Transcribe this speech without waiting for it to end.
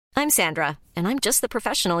I'm Sandra, and I'm just the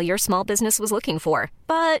professional your small business was looking for.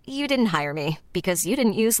 But you didn't hire me because you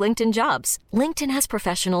didn't use LinkedIn Jobs. LinkedIn has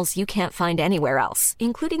professionals you can't find anywhere else,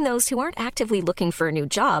 including those who aren't actively looking for a new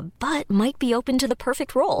job, but might be open to the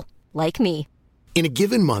perfect role, like me. In a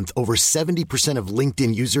given month, over 70% of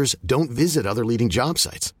LinkedIn users don't visit other leading job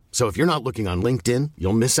sites. So if you're not looking on LinkedIn,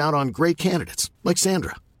 you'll miss out on great candidates like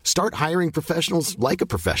Sandra. Start hiring professionals like a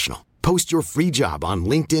professional. Post your free job on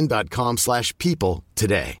linkedin.com/people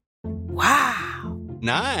today. Wow.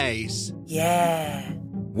 Nice. Yeah.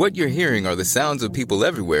 What you're hearing are the sounds of people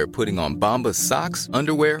everywhere putting on Bombas socks,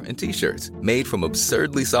 underwear, and T-shirts made from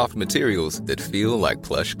absurdly soft materials that feel like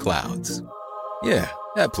plush clouds. Yeah,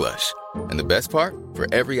 that plush. And the best part? For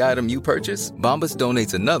every item you purchase, Bombas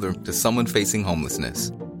donates another to someone facing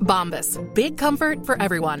homelessness. Bombas. Big comfort for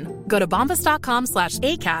everyone. Go to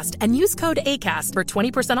bombas.com/ACAST and use code ACAST for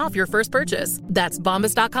 20% off your first purchase. That's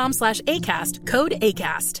bombas.com/ACAST. Code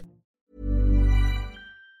ACAST.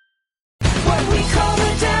 What we call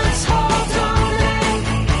the dance hall, don't let it.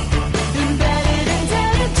 Embedded and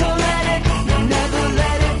dead, don't let it. Never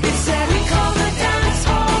let it be said. We call the dance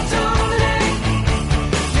hall, don't let it.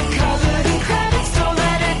 You're covered in credits, don't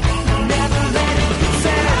let it. Never let it be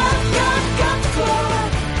said. I've got the floor.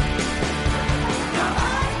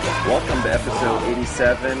 Welcome to episode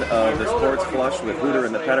 87 of the Sports Flush with Hooter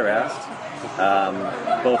and the Pederast.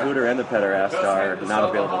 Both Hooter and the Pederast are not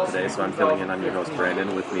available today, so I'm filling in. I'm your host,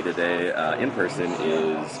 Brandon. With me today in person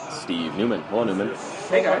is Steve Newman. Hello, Newman.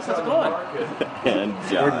 Hey guys, how's it going? And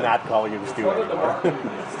John. We're not calling him Stu anymore.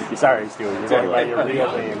 Sorry, Stu. You're going by your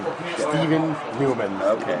real name, Stephen Newman.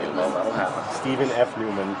 Okay, well, that'll happen. Stephen F.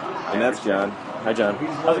 Newman. And that's John. Hi, John.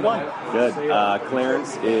 How's it going? Good.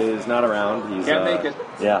 Clarence is not around. He's Can't make it.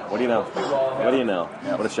 Yeah, what do you know? What do you know?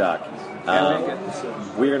 What a shock.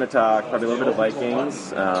 We're going to talk probably a little bit of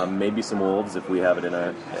Vikings, maybe some Wolves if we have it in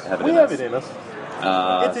us.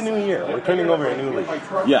 It's a new year. We're turning over a new league.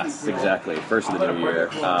 Yes, exactly. First of the new year.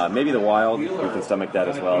 Maybe the Wild. We can stomach that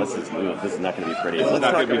as well. This is not going to be pretty.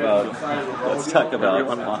 Let's talk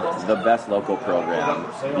about the best local program,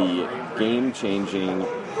 the game-changing,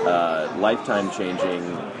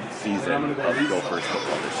 lifetime-changing season of Gophers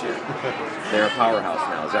football this year. They're a powerhouse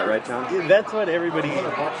now. Is that right, John? That's what everybody,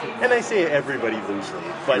 and I say everybody loosely,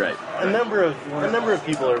 but right. a number of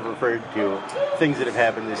people have referred to things that have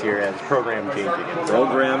happened this year as program changing.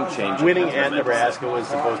 Program changing. Winning at Nebraska was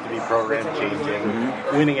supposed to be program changing.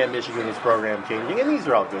 Mm-hmm. Winning at Michigan was program changing, and these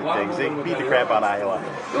are all good things. They beat the crap out of Iowa.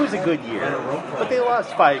 It was a good year, but they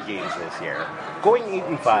lost 5 games this year. Going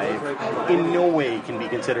 8-5 in no way can be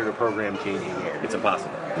considered a program changing year. It's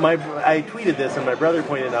impossible. I tweeted this, and my brother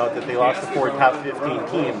pointed out that they lost to 4 top 15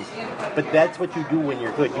 teams, but that's what you do when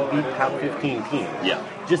you're good. You beat top 15 teams. Yeah.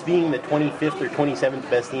 Just being the 25th or 27th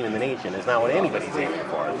best team in the nation is not what anybody's aiming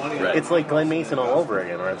for. Right. It's like Glenn Mason all over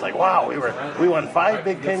again, where it's like, wow, we won 5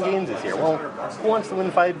 Big Ten games this year. Well, who wants to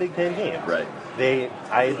win 5 Big Ten games? Right.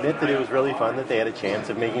 I admit that it was really fun that they had a chance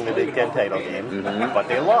of making the Big Ten title game, but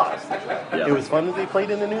they lost. Yeah. It was fun that they played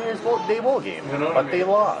in the New Year's Day Bowl game, but they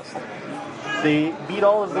lost. They beat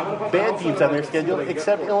all of the bad teams on their schedule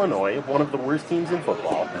except Illinois, one of the worst teams in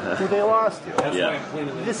football, who they lost to. Yeah.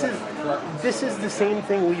 This is the same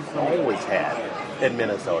thing we've always had in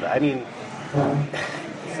Minnesota. I mean,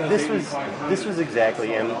 this was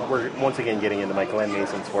exactly, and we're once again getting into my Glenn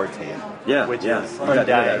Mason sports hate. Yeah, which is undying.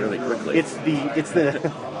 That really quickly.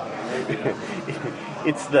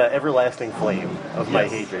 It's the everlasting flame of my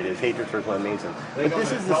hatred, is hatred for Glenn Mason. But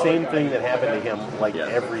this is the same thing that happened to him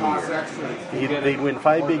every year. They'd win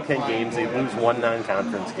 5 Big Ten games, they'd lose 1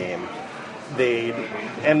 non-conference game.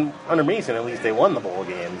 And under Mason, at least they won the bowl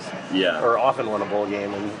games, or often won a bowl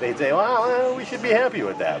game, and they'd say, well, we should be happy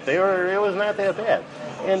with that. It was not that bad.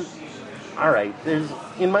 And all right,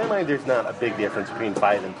 in my mind, there's not a big difference between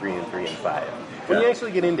 5-3 and 3-5. When you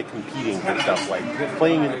actually get into competing for stuff like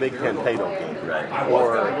playing in the Big Ten title game,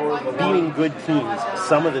 or beating good teams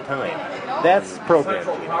some of the time, that's program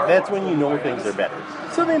team. That's when you know things are better.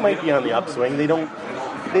 So they might be on the upswing. They don't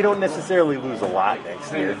necessarily lose a lot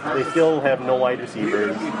next year. They still have no wide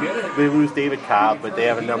receivers. They lose David Cobb, but they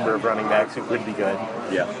have a number of running backs who could be good,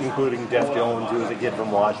 including Jeff Jones, who is a kid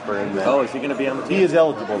from Washburn. Is he going to be on the team? He is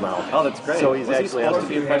eligible now. Oh, that's great. So he's supposed to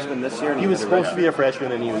be a freshman this year? He was supposed to be a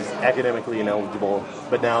freshman, and he was academically ineligible,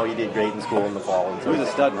 but now he did great in school in the fall. And so he was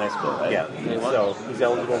a stud in high school, right? Yeah, so he's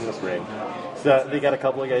eligible in the spring. So they got a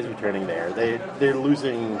couple of guys returning there. They're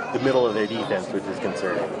losing the middle of their defense, which is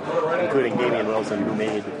concerning, including Damian Wilson, who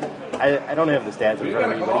made, I don't have the stats in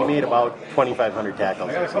front of me, but he made about 2,500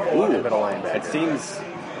 tackles this year. Middle linebacker. It seems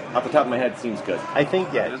off the top of my head, seems good. I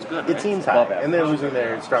think, yeah, It's good, it right? seems high. And they're losing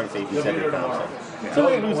their strong safety, Cedric Thompson. So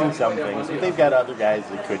they're losing some things, but they've got other guys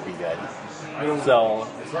that could be good. So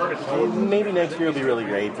maybe next year will be really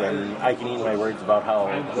great, and I can eat my words about how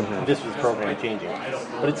this was program changing.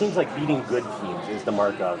 But it seems like beating good teams is the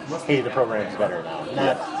mark of, hey, the program's better now.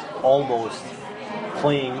 Not almost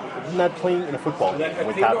not playing in a football game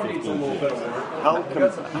with top 15 teams.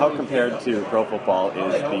 How compared to pro football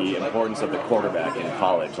is the importance of the quarterback in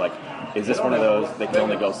college? Like, is this one of those that can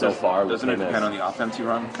only go so far? Doesn't it depend on the offense you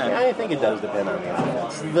run? Yeah, I think it does depend on the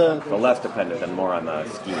offense. The less dependent and more on the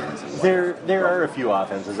schemes. There are a few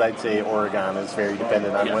offenses. I'd say Oregon is very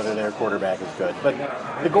dependent on whether their quarterback is good. But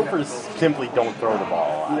the Gophers simply don't throw the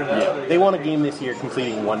ball a lot. Yeah. They won a game this year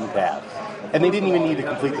completing one pass. And they didn't even need to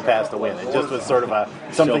complete the pass to win. It just was sort of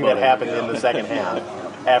something that happened in the second half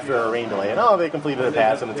after a rain delay. And, they completed a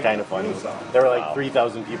pass, and it's kind of funny. There were like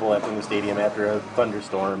 3,000 people left in the stadium after a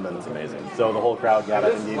thunderstorm. And it's amazing. So the whole crowd got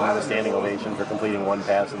up and gave them a standing ovation for completing one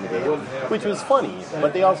pass in the game, which was funny,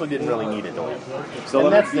 but they also didn't really need it to win. So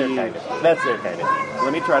and that's their kind of thing.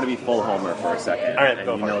 Let me try to be full homer for a second. All right, and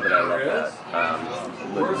go you for know it. that I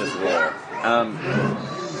love that. This role.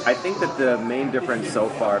 I think that the main difference so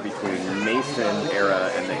far between Mason era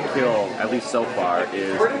and the Hill, at least so far,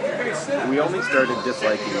 is we only started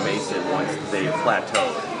disliking Mason once they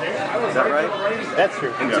plateaued. Is that right? That's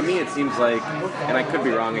true. And to me it seems like, and I could be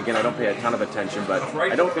wrong, again, I don't pay a ton of attention, but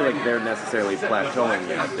I don't feel like they're necessarily plateauing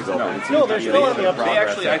yet to go. No, they're still on the upside. They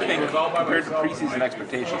actually, I think, compared to preseason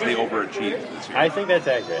expectations, they overachieved this year. I think that's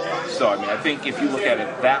accurate. So, I mean, I think if you look at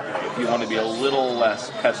it that way, if you want to be a little less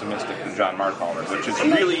pessimistic than John Marthaler, which is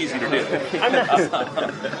really easy to do.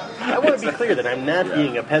 I want to be clear that I'm not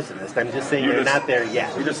being a pessimist. I'm just saying they're not there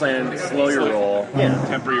yet. You're just saying slow your roll. Yeah.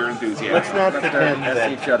 Temper your enthusiasm. Let's not pretend that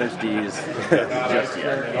each other's D's just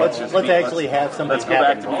yet. Let's actually have something Let's go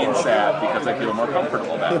back happen to being before. sad because I feel more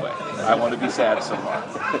comfortable that way. I want to be sad some more.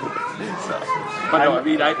 But no, I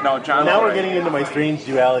mean, John. Now we're getting into my strange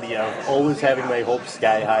duality of always having my hopes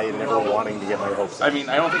sky high and never wanting to get my hopes up. I mean,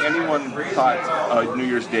 I don't think anyone thought a New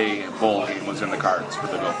Year's Day bowl game was in the cards for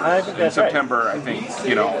the Gophers. I think that's in September, right. I think,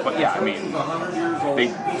 but yeah, I mean,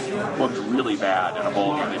 they looked really bad in a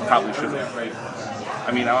bowl game. They probably should have.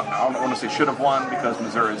 I mean, I don't want to say should have won because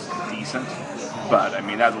Missouri's decent. But, I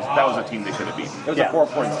mean, that was a team they could have beaten. It was a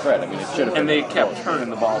 4-point spread. I mean, it should have been. And they kept turning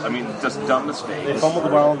the ball. I mean, just dumb mistakes. They fumbled the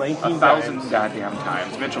ball 19 1,000 times. goddamn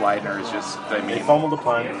times. Mitchell Eidner is just, I mean... They fumbled a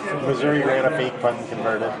punt. Missouri ran a fake punt and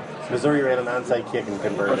converted. Missouri ran an onside kick and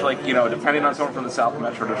converted. It's like, depending on someone from the South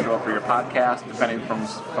Metro to show up for your podcast, depending from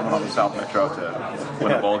someone on the South Metro to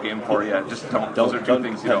win a bowl game for you, just those are two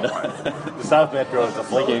things you don't want. The South Metro is a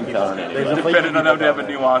flaking people. Depending on how to have a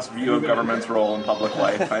nuanced view of government's role in public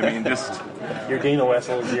life. I mean, just... Your Dana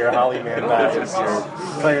Wessels, your Holly Man Vibes, your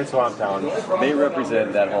Clarence Swamptown. They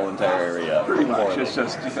represent that whole entire area. Pretty much. It's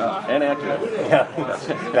just, and accurate.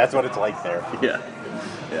 Yeah, that's what it's like there. Yeah.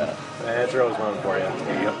 That's Rosemont for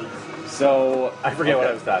you. So I forget what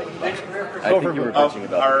I was talking about. I think you were bitching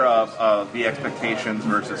about the expectations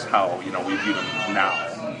versus how we view them now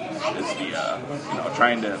is the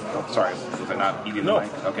trying to. Sorry, was I not eating the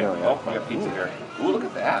mic? Okay. Oh, we got pizza here. Ooh, look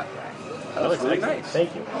at that. That looks really nice.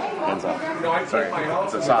 Thank you. Hands off. Sorry,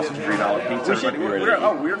 it's a sausage $3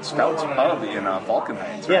 pizza. Weird Scouts pub in Falcon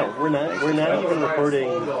Heights. Right? Yeah, we're not even recording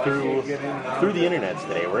through the internet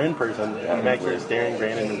today. We're in person. I'm actually staring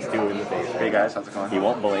Brandon and Stu in the face. Hey guys, how's it going? He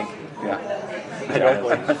won't blink. Yeah. I don't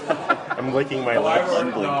blink. I'm licking my lips,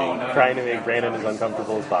 unblinking, trying to make Brandon as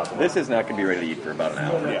uncomfortable as possible. This is not going to be ready to eat for about an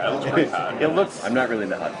hour. Yeah, it looks pretty hot. It looks. I'm not really in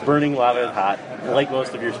the hot food. Burning lava hot, like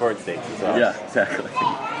most of your sports steaks as well. Yeah, exactly.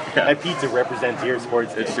 That pizza represents your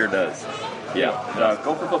sports steak. It sure does. Yeah.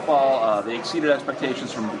 Gopher football, they exceeded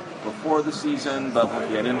expectations from before the season, but when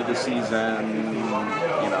we get into the season,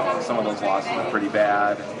 some of those losses are pretty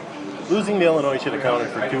bad. Losing to Illinois should have counted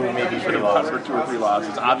for 2, maybe 3 losses. For 2 or 3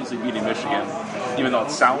 losses. Obviously beating Michigan, even though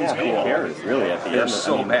it sounds cool. Who cares, really, at the They're end?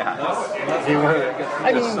 so bad. They were.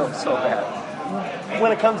 I mean, so bad.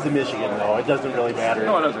 When it comes to Michigan, though, it doesn't really matter.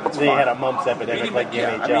 No, it doesn't. It's they fine. had a mumps epidemic like the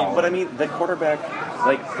NHL. But the quarterback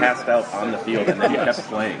passed out on the field and then he kept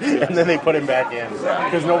playing. And then they put him back in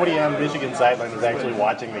because nobody on Michigan's sideline was actually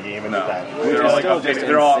watching the game at the time.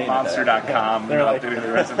 They're all at monster.com. They're like, updating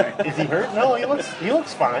their resume. Is he hurt? No, he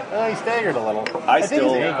looks fine. He staggered a little. I think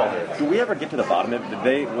his ankle hurt. Do we ever get to the bottom of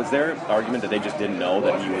it? Was there an argument that they just didn't know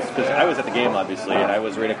that he was? Because I was at the game, obviously, and I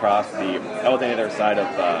was right across I was on the other side of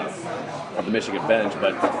the Michigan bench,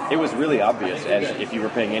 but it was really obvious, as if you were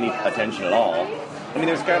paying any attention at all, I mean,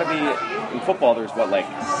 there's got to be, in football, there's what, like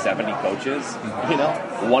 70 coaches, you know?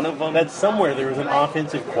 One of them... That's somewhere there was an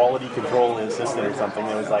offensive quality control assistant or something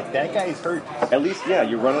that was like, that guy's hurt. At least, yeah,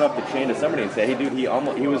 you run it up the chain to somebody and say, hey, dude, he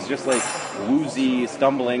was just like woozy,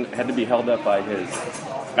 stumbling, had to be held up by his...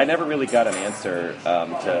 I never really got an answer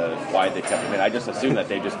to why they kept him in. I just assumed that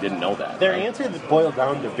they just didn't know that. Their answer boiled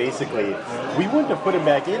down to basically, we wouldn't have put him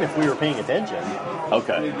back in if we were paying attention.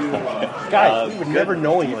 Okay. Guys, we would never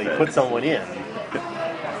knowingly put someone in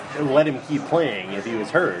and let him keep playing if he was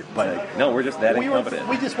hurt. But no, we're just that incompetent.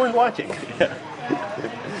 We just weren't watching.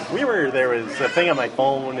 There was a thing on my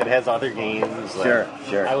phone that has other games. Sure.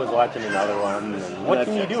 I was watching another one. And what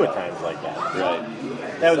can you do at times like that?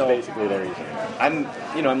 Right. That was basically their reason.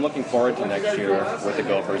 I'm looking forward to next year with the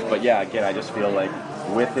Gophers. But yeah, again, I just feel like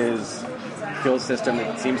with his skill system,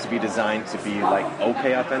 it seems to be designed to be like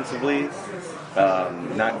okay offensively,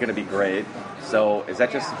 not going to be great. So is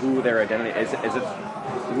that just who their identity is? Is it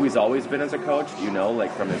who he's always been as a coach? Do you know,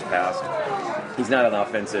 like from his past? He's not an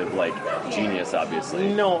offensive genius,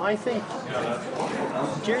 obviously. No, I think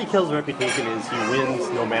Jerry Kill's reputation is he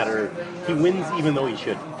wins even though he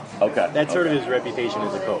shouldn't. Okay. That's sort of his reputation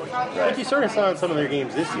as a coach. Right. But you sort of saw in some of their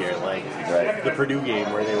games this year, like the Purdue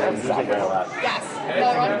game where they were losing by a lot. Yes.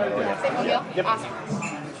 Same deal? Yep.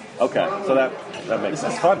 Awesome. Okay, so that makes sense.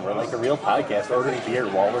 This is fun. We're like a real podcast ordering beer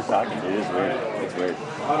while we're talking. It is weird. It's weird.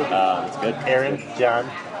 It's good. Aaron, John,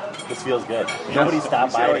 this feels good. Nobody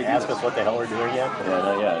stopped by to ask us what the hell we're doing yet? Yeah,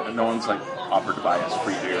 not yet. No one's offered to buy us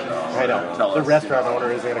free beer though. I know. The restaurant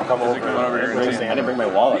owner is going to come over here and and I didn't bring my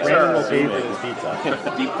wallet. Brandon will pay for his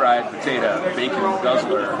pizza. Deep fried potato, bacon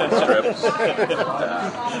guzzler strips.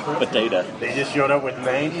 Potato. They just showed up with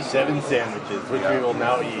 97 sandwiches, which we will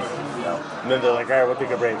now eat. And then they're like, all right, we'll take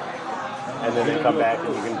a break. And then they come back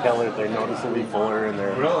and you can tell that they're noticeably fuller and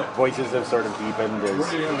their voices have sort of deepened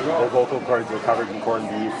as their vocal cords are covered in corned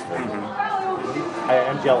beef.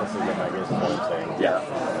 I'm jealous of them, I guess is what I'm saying. Yeah.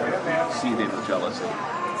 Seething with jealousy.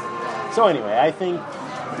 So anyway, I think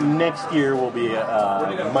next year will be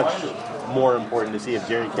much more important to see if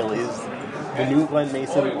Jerry Kill is the new Glenn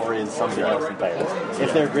Mason or is somebody else entirely.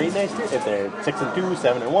 If they're great next year, if they're 6-2,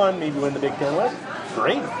 7-1, maybe win the Big Ten West,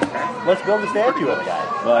 great. Let's build a statue of the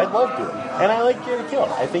guy. Well, I'd love to. And I like Jerry Kill.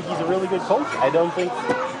 I think he's a really good coach. I don't think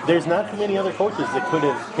there's not too many other coaches that could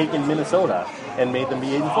have taken Minnesota and made them be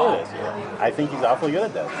 8-4 this year. I think he's awfully good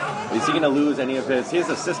at that. Is he going to lose any of his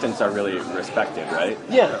assistants are really respected, right?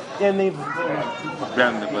 Yeah, and they've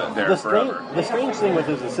been there forever. The strange thing with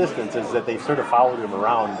his assistants is that they've sort of followed him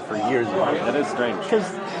around for years and years. That is strange. Because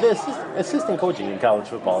the assistant coaching in college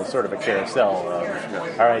football is sort of a carousel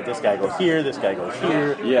of, all right, this guy goes here, this guy goes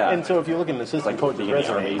here. Yeah. And so if you look at an assistant coach's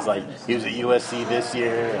resume, he's like, he was at USC this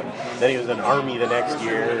year, and then he was in Army the next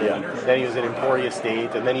year, and then he was at Emporia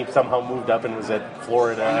State, and then he somehow moved up and was at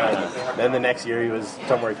Florida, and then the next year he was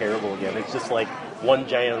somewhere terrible again. It's just like one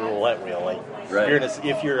giant roulette wheel. Like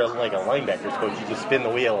if you're a linebackers coach, you just spin the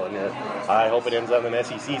wheel, and I hope it ends up in an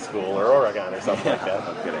SEC school or Oregon or something like that.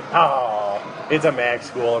 I'm kidding. Oh, it's a MAC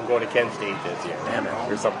school. I'm going to Kent State this year. Damn it,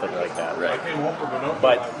 or something like that. Right.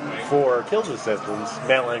 But for Kill's assistants,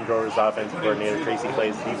 Matt Landgrover's offensive coordinator, Tracy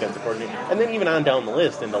Clay's defensive coordinator, and then even on down the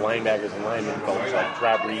list into linebackers and linemen coaches like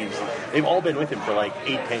Rob Reeves, they've all been with him for like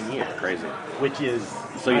 8-10 years. Crazy. Which is...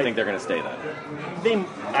 So you think they're going to stay then?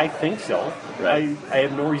 I think so. Right. I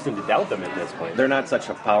have no reason to doubt them at this point. They're not such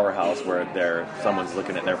a powerhouse where someone's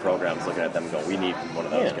looking at their programs, looking at them and going, we need one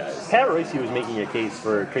of those guys. Pat Royce was making a case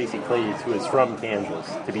for Tracy Clays, who is from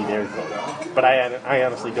Kansas, to be their coach. But I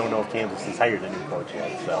honestly don't know if Kansas has hired a new coach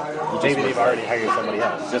yet. So maybe they've already hired somebody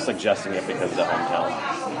else. Just suggesting it because of the hometown.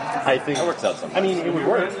 I think that works out sometimes. I mean, it would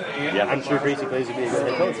work. Yeah, I'm sure Tracy Clays would be a good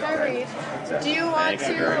head coach. Do you want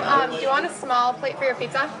do you want a small plate for your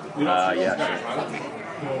pizza? Yeah,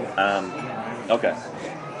 sure. Okay.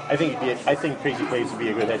 I think Tracy Clays would be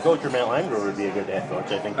a good head coach, or Matt Landgrove would be a good head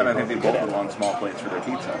coach. I think they both would want small plates for their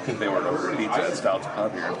pizza. They ordered over pizza at Stout's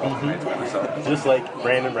Pub here in Minnesota. Just like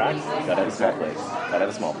Brandon Brock. Gotta have a small plate. Gotta have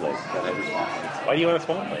a small plate. Why do you want a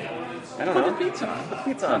small plate? I don't know. Put the pizza on. Put the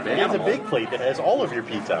pizza on, baby. It's a big plate that has all of your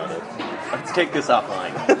pizza on it. Let's take this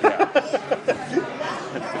offline.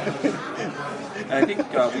 And I think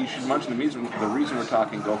we should mention the reason we're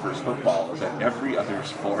talking Gophers football is that every other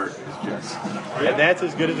sport is just... And that's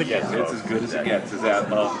as good as it gets. It's as good as it gets. Is that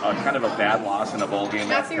kind of a bad loss in a bowl game?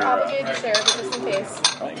 That's you're obligated to share, but just in case.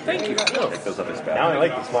 Thank you. Take those up as bad. Now I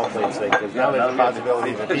like the small plates thing, because now there's a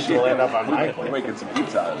possibility that pizza will end up on my plate. We're making some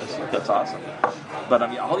pizza out of this. That's awesome. But I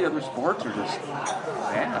mean, all the other sports are just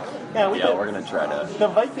bad. Yeah, we're going to try to... The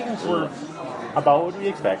Vikings were About what we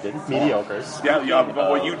expected, mediocre. Yeah, but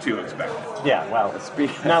what you two expected. Yeah, well,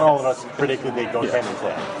 not all of us predicted they'd go 10 and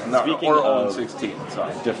 10. No, Speaking or of 16.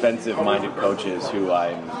 So. defensive-minded coaches who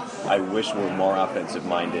I wish were more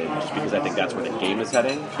offensive-minded, just because I think that's where the game is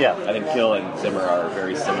heading. Yeah. I think Kill and Zimmer are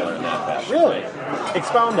very similar in that fashion. Really?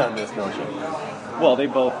 Expound on this notion. Well, they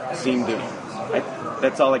both seem to.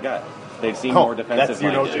 That's all I got. They seem more defensive-minded. That's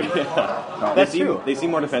your notion. Yeah. That's true. They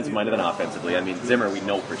seem more defensive-minded than offensively. I mean, Zimmer, we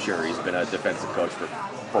know for sure he's been a defensive coach for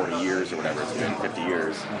 40 years or whatever it's been, 50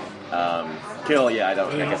 years. Kill, yeah, I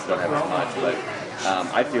guess I don't have as much, but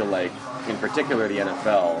I feel like, in particular, the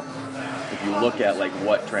NFL. If you look at like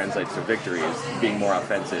what translates to victories, being more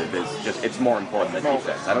offensive is just it's more important than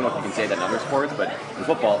defense. I don't know if you can say that in other sports, but in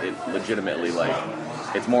football, it legitimately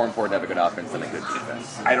it's more important to have a good offense than a good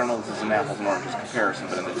defense. I don't know if this is an apples and oranges comparison,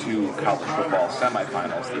 but in the two college football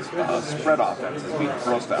semifinals, these spread offenses beat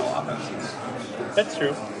pro-style offenses. That's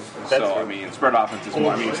true. I mean, spread offense is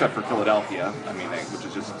more, except for Philadelphia, which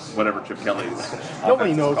is just whatever Chip Kelly's.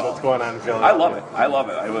 Nobody knows what's going on in Philadelphia. I love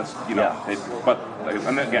it. I was,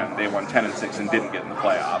 and again, they won 10-6 and didn't get in the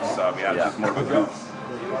playoffs, so, it's just more of a goof.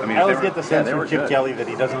 I always get the sense from Chip Kelly that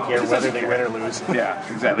he doesn't care whether they win or lose. Yeah,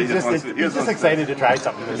 exactly. He's just excited to try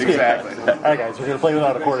something this week. Exactly. All right, guys, we're going to play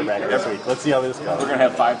without a quarterback this week. Let's see how this goes. We're going to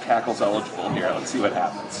have 5 tackles eligible here. Let's see what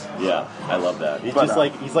happens. Yeah, I love that. He's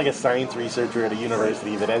he's like a sines researcher at a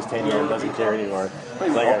university that has tenure and doesn't care anymore.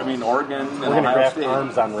 Oregon and Ohio State,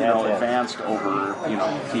 arms on advanced over,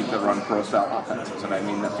 teams that run pro-style offenses.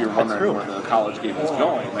 And if you're wondering where the college game is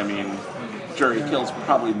going, Jerry Kill's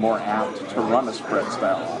probably more apt to run a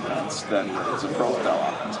spread-style offense than is a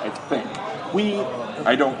pro-style offense, I think.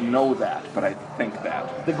 I don't know that, but I think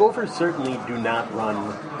that. The Gophers certainly do not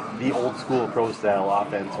run the old-school pro-style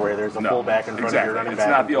offense where there's a fullback in front of your running back.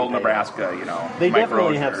 It's not the old Nebraska, They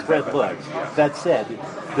definitely have spread looks. That said,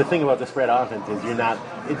 the thing about the spread offense is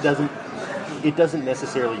it doesn't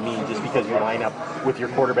necessarily mean just because you line up with your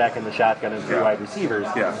quarterback in the shotgun and 3 wide receivers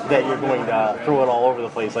that you're going to throw it all over the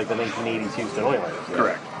place like the 1980s Houston Oilers.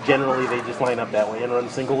 Correct. Generally, they just line up that way and run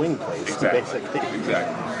single wing plays. Basically.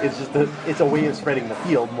 Exactly. It's just it's a way of spreading the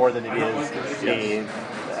field more than it is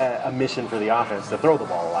a mission for the offense to throw the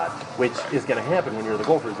ball a lot, which is going to happen when you're the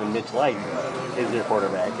Gophers and Mitch Light is your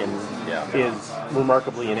quarterback and is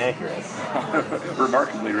remarkably inaccurate.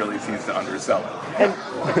 Remarkably really seems to undersell it.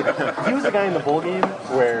 And he was a guy in the bowl game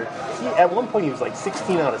where at one point he was like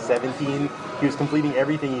 16 out of 17. He was completing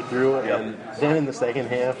everything he threw, and then in the second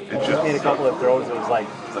half, he just made a couple of throws. It was like,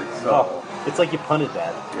 it's like you punted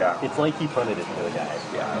that. Yeah. It's like he punted it to the guy.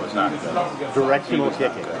 Yeah, it was not good. Directional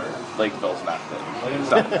kicking. Lakeville's not good.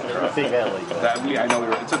 Big Lakeville. I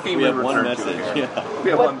know it's a theme we have we one message. We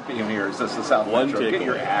have one theme here. It's just the South Metro. Get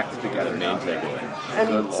your act together. Main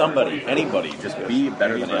takeaway. Anybody, just be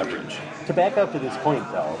better than average. To back up to this point,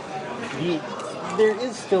 though, there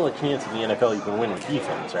is still a chance in the NFL you can win with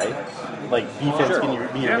defense, right? Like, defense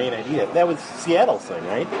can be your main idea. That was Seattle's thing,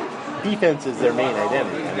 right? Defense is their main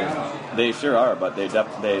identity. They sure are, but they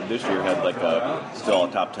this year had still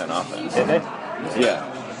a top 10 offense. Did they?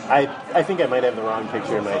 Yeah. I think I might have the wrong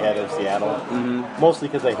picture in my head of Seattle. Mm-hmm. Mostly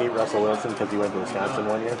because I hate Russell Wilson because he went to Wisconsin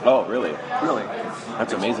one year. Oh, really? Really?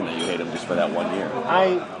 That's amazing that you hate him just for that 1 year.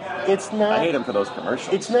 I hate him for those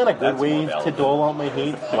commercials. It's not a good way to dole out my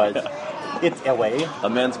hate, but it's LA. A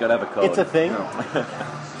man's got to have a code. It's a thing.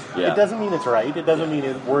 Yeah. It doesn't mean it's right. It doesn't mean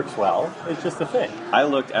it works well. It's just a thing. I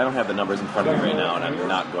don't have the numbers in front of me right now, and I'm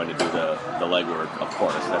not going to do the legwork, of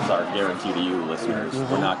course. That's our guarantee to you, listeners.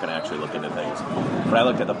 Mm-hmm. We're not going to actually look into things. But I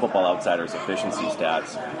looked at the Football Outsiders efficiency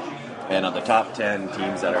stats, and of the top 10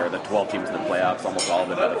 teams that are the 12 teams in the playoffs, almost all of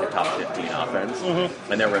them had a top 15 offense.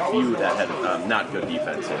 Mm-hmm. And there were a few that had not good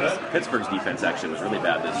defenses. Pittsburgh's defense actually was really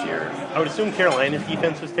bad this year. I would assume Carolina's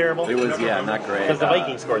defense was terrible. It was, not great. Because the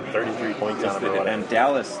Vikings scored 33 points on them. And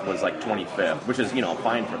Dallas was like 25th, which is,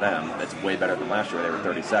 fine for them. That's way better than last year. They were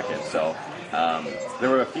 32nd. So there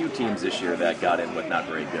were a few teams this year that got in with not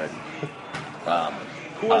very good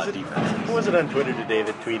defenses. Who was it on Twitter today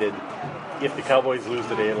that tweeted, if the Cowboys lose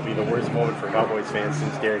today, it'll be the worst moment for Cowboys fans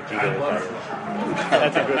since Derek Jeter retired.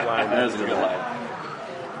 That's a good line. That is a good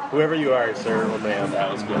line. Whoever you are, sir or ma'am,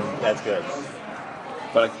 that was good. That's good.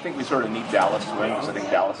 But I think we sort of need Dallas to win because I think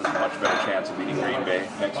Dallas has a much better chance of beating Green Bay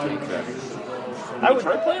next week than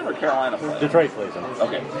Detroit play them or Carolina play them? Detroit plays them.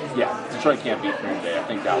 Okay, yeah. Detroit can't beat Green Bay. I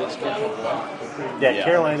think Dallas can. Yeah,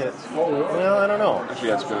 Carolina. Well, I don't know. Actually,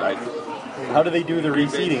 that's good. How do they do the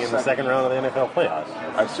reseeding in the second round of the NFL playoffs?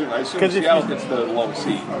 I assume Seattle gets the low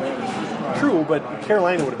seed. True, but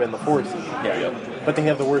Carolina would have been the 4 seed. Yeah. But they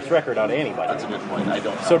have the worst record out of anybody. That's a good point. I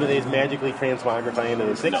don't know. So do they magically transmogrify into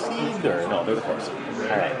the 6th seed? Or? No, they're the 4 seed.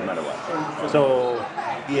 All right. No matter what. So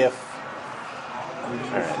if...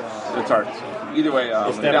 All right. It's hard. Either way,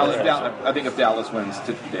 It's definitely I think if Dallas wins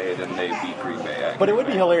today, then they beat Green Bay. But it would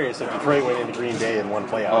be hilarious if Detroit went into Green Bay and won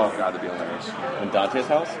playoff. Oh, God, that'd be hilarious. In Dante's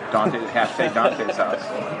house? Hashtag Dante's house.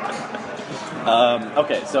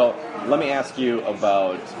 Okay, so let me ask you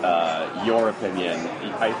about your opinion.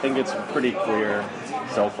 I think it's pretty clear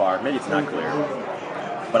so far. Maybe it's not clear.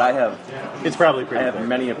 But it's probably pretty I have clear.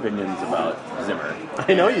 many opinions about Zimmer.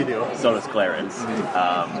 I know you do. So does Clarence.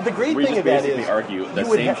 The great we thing just about it basically is argue the you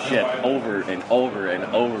would same have- shit over and over and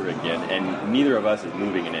over again, and neither of us is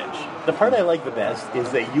moving an inch. The part I like the best is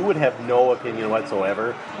that you would have no opinion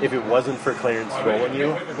whatsoever if it wasn't for Clarence trolling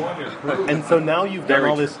you. And so now you've done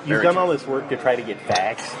all this work to try to get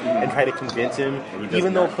facts and try to convince him, he does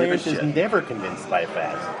even though not give a Clarence is shit. never convinced by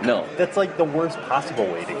facts. No. That's like the worst possible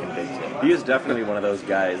way to convince him. He is definitely one of those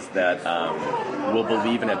guys that will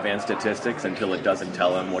believe in advanced statistics until it doesn't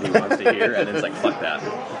tell him what he wants to hear, and then it's like, fuck that.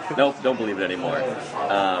 Nope, don't believe it anymore.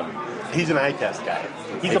 He's an eye test guy.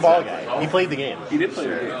 He's a ball guy. He played the game. He did play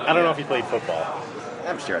the game. I don't know if he played football.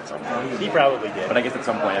 I'm sure at some point. He probably did. But I guess at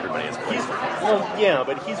some point everybody is playing.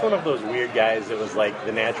 But he's one of those weird guys that was like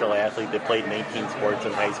the natural athlete that played 19 sports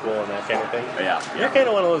in high school and that kind of thing. Yeah. You're kind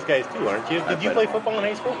of one of those guys too, aren't you? Did you play football in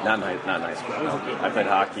high school? Not in high school. I played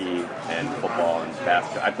hockey and football and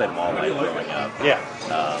basketball. I played them all night growing up. Yeah.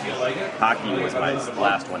 Hockey was my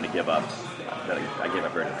last one to give up. That I gave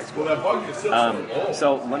up early in high school.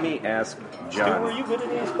 So let me ask John. Were you good at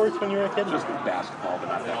any sports when you were a kid? Just basketball, but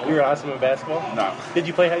not that You were awesome at basketball? No. Did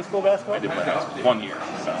you play high school basketball? I did play high school 1 year,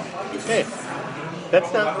 so Hey,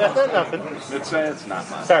 that's not nothing. it's not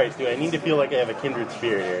much. Sorry, Stu. I need to feel like I have a kindred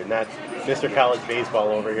spirit here, not Mr. College Baseball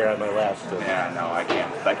over here on my left. Yeah, no, I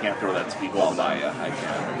can't throw that speedball by you. I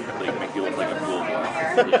can't make you look like a fool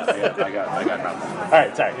boy. Yeah, I got nothing. All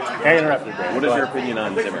right, sorry. I interrupted, Brandon. What is your opinion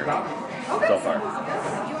on Zimmer so far?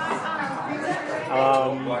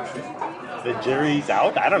 The jury's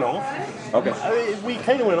out? I don't know. Okay. We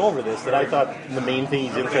kind of went over this, that I thought the main thing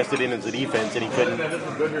he's interested in is the defense, and he couldn't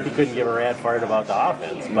give a rat fart about the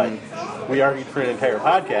offense. But we argued for an entire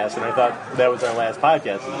podcast, and I thought that was our last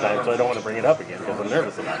podcast this time, so I don't want to bring it up again because I'm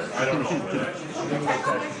nervous about it.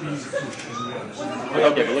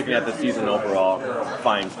 Okay, but looking at the season overall,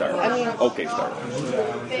 fine start. I mean- Okay start.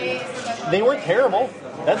 They weren't terrible.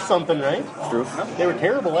 That's something, right? True. They were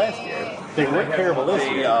terrible last year. They weren't terrible this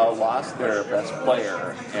They year. lost their best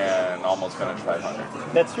player and almost finished 500,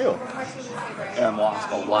 That's true. and lost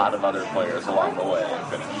a lot of other players along the way and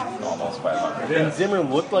finished almost 500. And Zimmer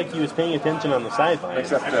looked like he was paying attention on the sideline.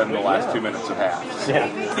 Except in the last 2 minutes of half. Yeah.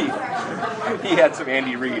 He had some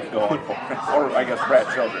Andy Reid going for it. Or I guess Brad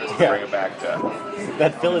Childress to bring it back to.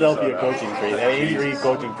 That Philadelphia coaching tree, that Andy Reid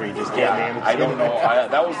coaching tree just can't manage. I don't know.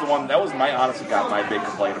 That was the one. That was my honestly got my big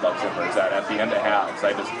complaint about Zimmer is that at the end of halves,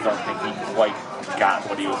 I just don't think he quite got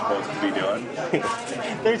what he was supposed to be doing.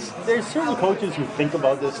 There's certain coaches who think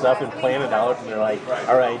about this stuff and plan it out, and they're like,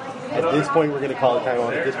 all right, at this point we're going to call a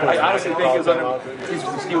timeout. At this point, I honestly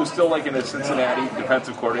think he he was still like in a Cincinnati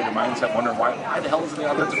defensive coordinator mindset, wondering why the hell is the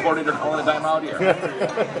offensive coordinator calling a timeout here?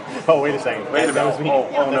 Oh, wait a second. Wait a That was minute. me.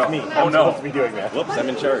 Oh, That's no. me. Oh, I'm no. supposed to be doing that. Whoops, I'm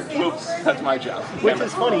in charge. Oops, that's my job. Which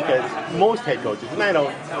is funny because most head coaches, and I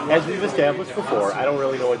don't, as we've established before, I don't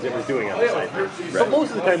really know what Zimmer's doing on the side. But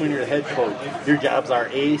most of the time when you're a head coach, your jobs are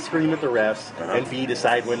A, scream at the refs, and B,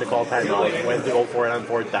 decide when to call timeout, and when to go for it on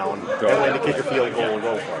fourth down, and when to kick a field goal and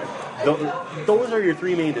go for it. Those are your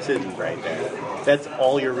three main decisions right there. That's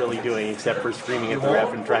all you're really doing except for screaming at the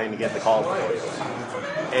ref and trying to get the call for you.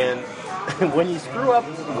 And when you screw up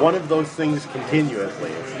one of those things continuously,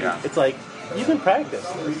 it's like, you can practice.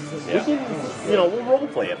 We can, we'll role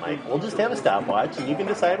play it, Mike. We'll just have a stopwatch, and you can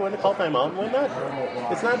decide when to call timeout and when not.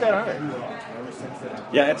 It's not that hard.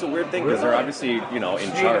 Yeah, it's a weird thing because they're obviously, in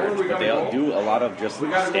charge, but they do a lot of just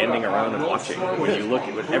standing around and watching. When you look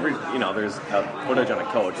at there's footage on a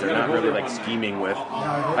coach. They're not really like scheming with.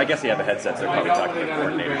 I guess they have the headsets. They're probably talking to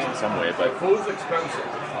coordinators in some way, but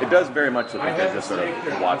it does very much look like they're just sort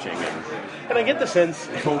of watching. And I get the sense,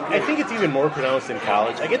 I think it's even more pronounced in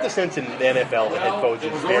college. I get the sense in the NFL, the head coach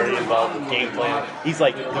is very involved with game plan. He's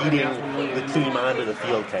like leading the team onto the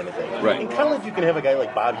field kind of thing. Right. In college, you can have a guy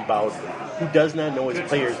like Bobby Bowden, who does not know his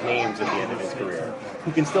players' names at the end of his career,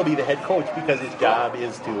 who can still be the head coach because his job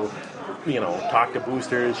is to, talk to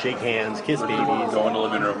boosters, shake hands, kiss babies. Go in the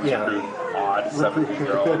living room, recruit odd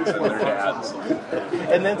 17-year-olds and their dads.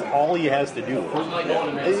 And that's all he has to do.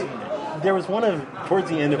 there was towards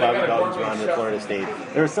the end of Bobby Bowden's run at Florida State,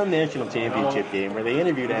 there was some national championship game where they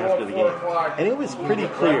interviewed after the game. And it was pretty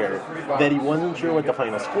clear that he wasn't sure what the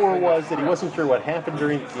final score was, that he wasn't sure what happened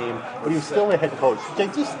during the game, but he was still a head coach, which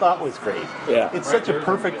I just thought was great. Yeah. It's such a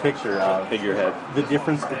perfect picture of figurehead. The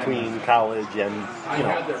difference between college and,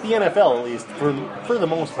 the NFL, at least, for the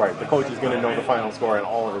most part. The coach is going to know the final score and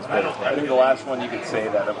all of his players. I think the last one you could say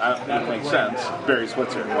that makes sense. Barry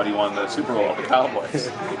Switzer, when he won the Super Bowl with the Cowboys,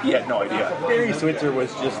 he had no idea. Barry Switzer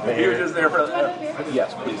was just there. He was just there for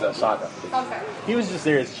yes, please, Saga. Okay. He was just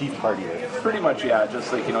there as chief partier. Pretty much, yeah.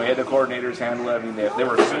 Just like he had the coordinators handle it. I mean, they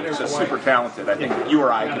were just super talented. I think you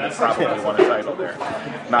or I could have probably won a title there.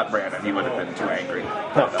 Not Brandon. He would have been too angry.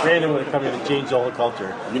 Brandon would have come in and changed the whole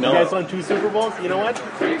culture. You guys won 2 Super Bowls. You know what?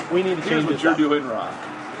 We need to change what you're doing wrong.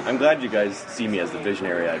 I'm glad you guys see me as the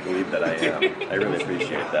visionary I believe that I am. I really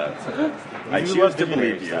appreciate that. I choose to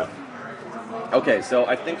believe you. Okay, so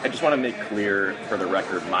I just want to make clear for the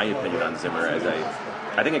record my opinion on Zimmer as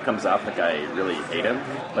I think it comes off like I really hate him,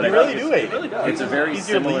 but I really do hate him. It's a very He's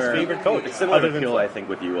similar. your least favorite coach. It's similar to Phil, I think,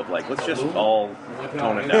 with you of like let's just all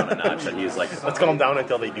tone it down a notch. And he's like, let's calm down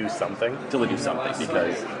until they do something. Until they do something,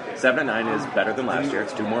 because 7-9 is better than last year.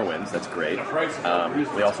 It's 2 more wins. That's great.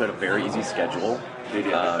 They also had a very easy schedule.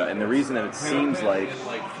 And the reason that it seems like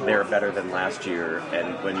they're better than last year,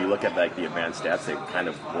 and when you look at like the advanced stats, they kind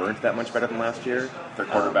of weren't that much better than last year. Their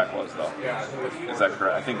quarterback was, though. Is that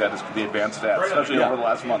correct? I think that is the advanced stats, especially over the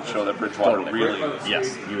last month, show that Bridgewater really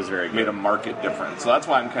yes, he was very good. Made a market difference. So that's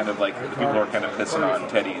why I'm kind of like, people are kind of pissing on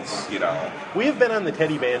Teddy's, We have been on the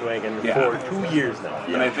Teddy bandwagon for 2 years now.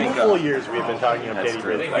 Yeah. And I think 2 full years we've been talking about Teddy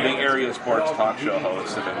Bridgewater. I think area sports talk show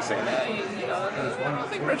hosts have been saying, I don't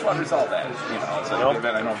think Bridgewater's all that. It's like,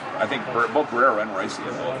 I think both Guerrero and Royce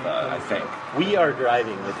have both, I think. We are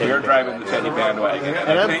driving the Teddy bandwagon.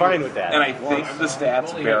 And I'm fine with that. And I think the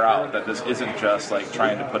stats bear out that this isn't just like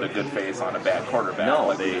trying to put a good face on a bad quarterback.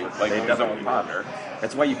 No, they definitely ponder.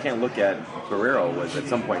 That's why you can't look at Guerrero was at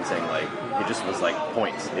some point saying like it just was like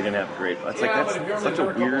points. They didn't have great. It's like that's such a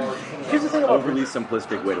weird, overly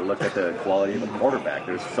simplistic way to look at the quality of a quarterback.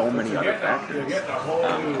 There's so many other factors.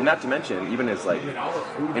 Not to mention even his like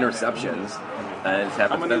interceptions. And it's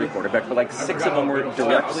happened with every quarterback, but like 6 of them were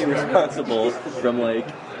directly responsible from like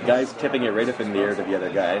guys tipping it right up in the air to the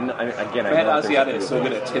other guy. And Matt Asiata is so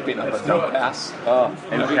good at tipping up a dump pass.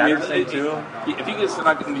 And Patterson too. If he gets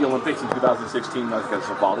not in the Olympics in 2016 like as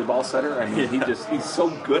a volleyball setter, I mean he's so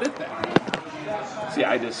good at that. See,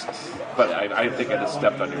 I think I just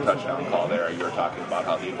stepped on your touchdown call there. You were talking about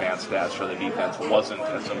how the advanced stats show the defense wasn't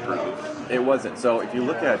as improved. It wasn't. So if you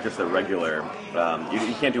look at just a regular,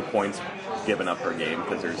 you can't do points given up per game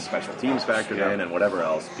because there's special teams factored in and whatever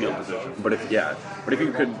else. Field position. But if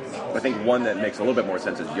you could, I think one that makes a little bit more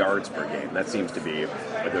sense is yards per game. That seems to be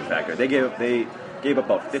a good factor. They gave up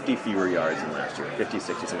about 50 fewer yards than last year, 50,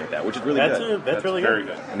 60, something like that, which is really good. That's really very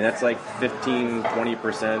good. I mean, that's like 15,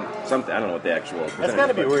 20%, something. I don't know what the actual percentage That's got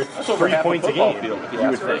to be worth 3 points a game. You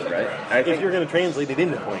would think, right? If you're going to translate it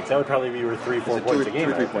into points, that would probably be worth 3-4 points a game.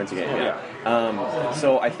 2 or 3 points a game, yeah.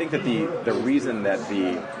 So I think that the reason that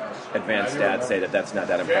the advanced stats say that that's not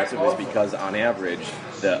that impressive is because on average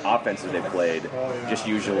the offenses they played just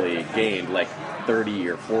usually gained like 30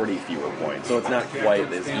 or 40 fewer points, so it's not quite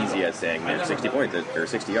as easy as saying 60 points or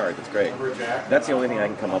 60 yards. It's great. That's the only thing I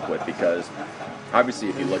can come up with, because obviously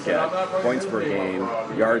if you look at points per game,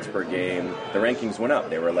 yards per game, the rankings went up.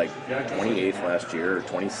 They were like 28th last year or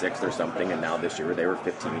 26th or something, and now this year they were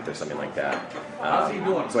 15th or something like that.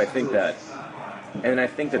 So I think that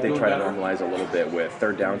they try to normalize a little bit with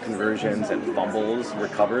third down conversions and fumbles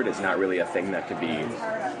recovered. It's not really a thing that could be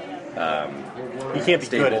you can't be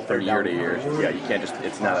stable good at from year to year. Yeah, you can't just.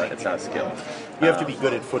 It's not a skill. You have to be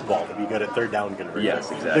good at football to be good at third down conversions. Yes,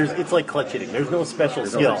 exactly. It's like clutch hitting. There's no special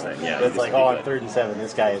skill. It's like, on 3rd and 7,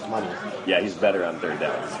 this guy has money. Yeah, he's better on third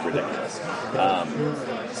down. It's ridiculous.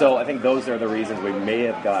 So I think those are the reasons we may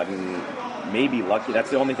have gotten maybe lucky. That's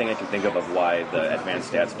the only thing I can think of why the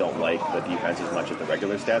advanced stats don't like the defense as much as the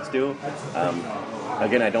regular stats do.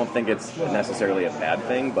 Again, I don't think it's necessarily a bad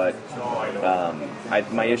thing, but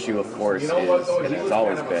my issue, of course, is, and it's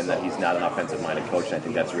always been, that he's not an offensive-minded coach, and I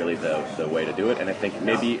think that's really the way to do it. And I think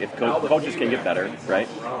maybe if coaches can get better, right?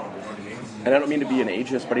 And I don't mean to be an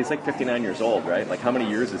ageist, but he's like 59 years old, right? Like, how many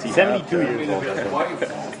years does he 72 have? years old.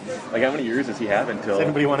 Like, how many years does he have until... Does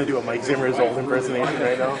anybody want to do a Mike Zimmer's old impersonation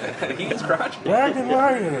right now? He gets crotchety. Back in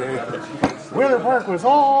line. Winter Park was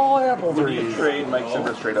all apple Would you trees. trade Mike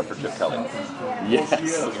Zimmer straight up for Chip Kelly? Yes.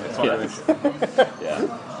 That's what I Yes. think.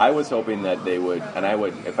 Yeah. I was hoping that they would, and I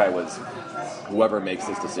would, if I was whoever makes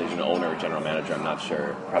this decision, owner or general manager, I'm not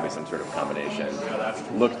sure, probably some sort of combination,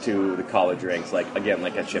 look to the college ranks, like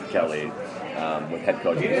a Chip Kelly with head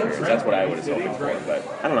coaching experience. That's what I was hoping for. But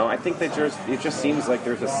I don't know. I think that it just seems like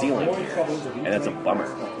there's a ceiling here, and it's a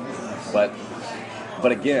bummer.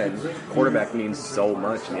 But again, quarterback means so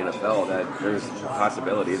much in the NFL that there's a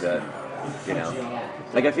possibility that,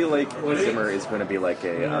 like I feel like Zimmer is going to be like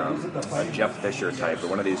a Jeff Fisher type, or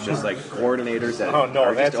one of these just like coordinators that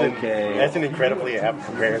are just okay. That's an incredibly apt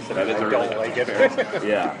comparison. That is I a don't really like good it.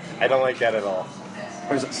 Yeah. I don't like that at all.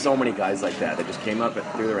 There's so many guys like that just came up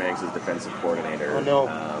through the ranks as defensive coordinator. Oh no,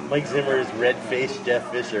 Mike Zimmer is red-faced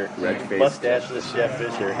Jeff Fisher. Red-faced mustacheless Jeff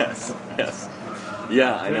Fisher. Yes.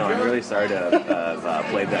 Yeah, I know. I'm really sorry to have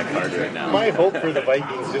played that card right now. My hope for the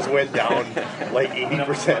Vikings just went down like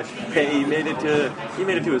 80%. Hey, he made it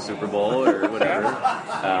to a Super Bowl or whatever,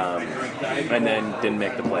 and then didn't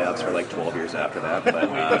make the playoffs for like 12 years after that.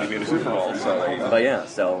 But he made a Super Bowl, so. But yeah,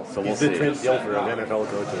 so we'll He's see. the Trent Dilfer of NFL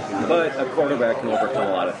coaches. But a quarterback can overcome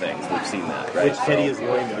a lot of things. We've seen that, right? Which Teddy is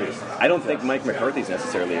going to do. I don't think Mike McCarthy's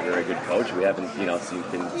necessarily a very good coach. We haven't, been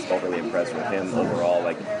overly impressed with him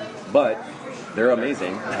overall. But they're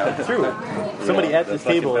amazing. True. Somebody at this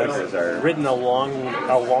table Bengals has written a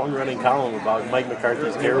long-running column about Mike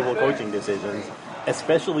McCarthy's terrible coaching decisions,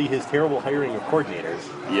 especially his terrible hiring of coordinators.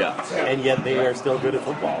 Yeah. And yet they are still good at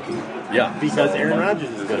football. Yeah. Because Aaron Rodgers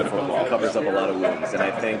is good at football. It covers up a lot of wounds. And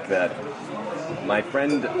I think that my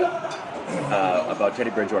friend about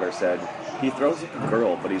Teddy Bridgewater said, he throws like a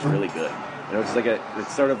girl, but he's really good.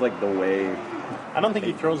 It's sort of like the way... I don't think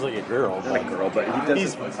he throws like a girl. Not a girl, but he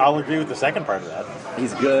does. I'll agree with the second part of that.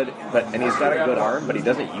 He's good, and he's got a good arm, but he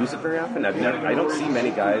doesn't use it very often. I don't see many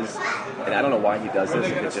guys, and I don't know why he does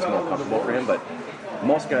this, if it's just more comfortable for him, but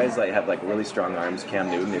most guys have really strong arms.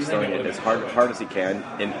 Cam Newton is throwing it as hard as he can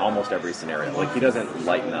in almost every scenario. Like, he doesn't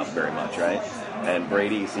lighten up very much, right? And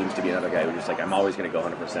Brady seems to be another guy who's just I'm always going to go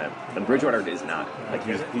 100%. And Bridgewater is not.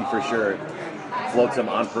 He for sure floats him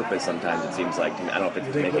on purpose sometimes, it seems like. I don't know if it's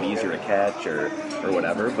to make it easier to catch or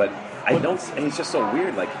whatever, but I don't. And it's just so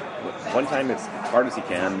weird. Like, one time it's hard as he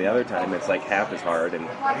can, the other time it's half as hard, and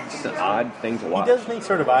it's just an odd thing to watch. He does make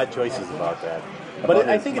sort of odd choices about that. But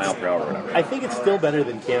I think mile per hour or whatever. I think it's still better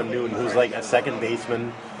than Cam Newton, who's like a second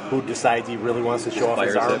baseman who decides he really wants to show off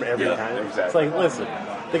his arm every time. Exactly. It's like, listen,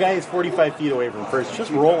 the guy is 45 feet away from first.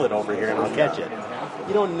 Just roll it over here and I'll catch it.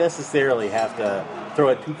 You don't necessarily have to throw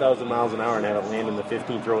it 2,000 miles an hour and have it land in the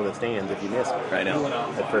 15th row of the stands if you miss it. I know,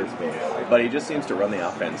 at first base. But he just seems to run the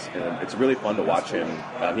offense, and it's really fun to watch him.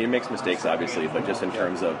 He makes mistakes, obviously, but just in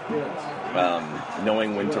terms of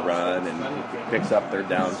knowing when to run, and he picks up third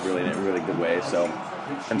downs really in a really good way. So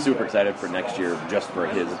I'm super excited for next year, just for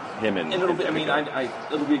him and it'll be.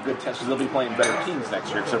 It'll be a good test because they'll be playing better teams next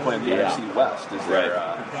year because they're playing the NFC West.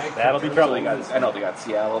 That'll be trouble. I know they got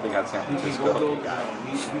Seattle, they got San Francisco, they got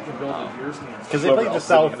because they played the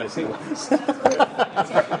South. NFC West.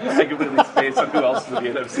 I completely spaced on who else is in the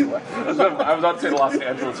NFC West. I was about to say the Los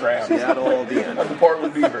Angeles Rams, Seattle, the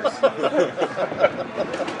Portland Beavers.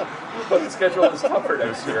 But the schedule is tougher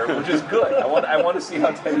next year, which is good. I want to see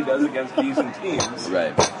how Teddy does against decent teams.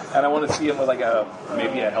 Right. And I want to see him with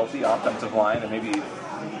maybe a healthy offensive line, and maybe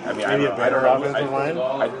a better offensive line.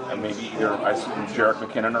 Maybe either Jerick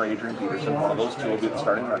McKinnon or Adrian Peterson. One of those two will be the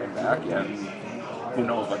starting running back, and who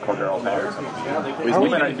knows what Cordero Patterson. We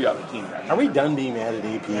might not even be on the team next. Are we done being mad at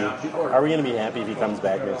AP? Are we going to be happy if he comes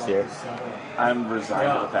back next year? I'm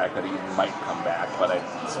resigned to the fact that he might come back, but I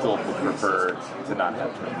still would prefer to not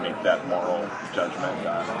have to make that moral judgment.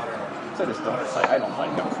 I don't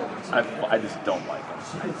like him. I just don't like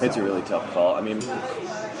him. It's a really tough call. I mean,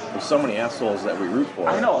 there's so many assholes that we root for.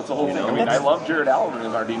 I know, it's a whole thing. I mean, I love Jared Allen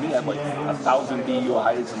as our DB. He had 1,000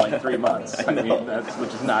 DUIs in 3 months.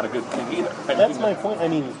 Which is not a good thing either. That's my point. I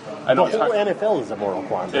mean, the whole NFL is a moral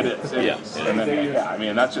quandary. It is. And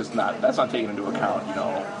then, that's not taking into account,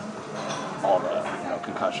 all the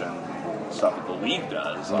concussion stuff that the league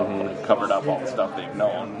does. They've covered up all the stuff they've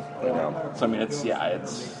known. So I mean,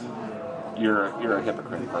 you're a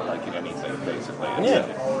hypocrite for liking anything, basically.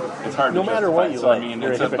 It's hard. No to matter justify. what you so, like, I mean,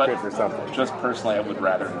 you're a hypocrite for something. Just personally, I would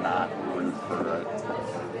rather not root for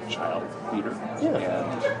a child beater.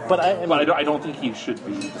 Yeah. But I don't think he should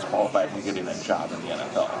be disqualified from getting a job in the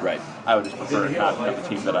NFL. Right. I would just prefer not to have a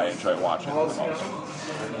team that I enjoy watching the most.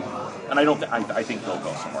 And I don't. I think he'll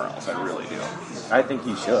go somewhere else. I really do. I think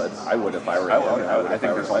he should. I would if I were. I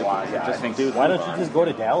think there's a lot. Yeah, I think. Dude, why don't you just go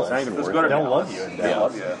to Dallas? It's not even worth They'll it. love you in They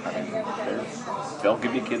Dallas. love you. I mean, they'll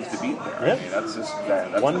give you kids to beat there. Yeah. I mean, that's just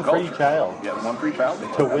that's One the free culture. child. Yeah, one free child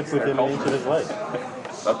To whip with him an inch of his life.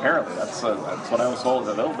 Apparently, that's what I was told.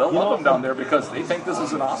 They'll love them down there because they think this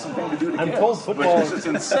is an awesome thing to do to I'm kids. told football- which is just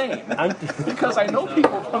insane. Because I know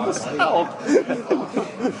people from the South.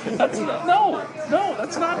 That's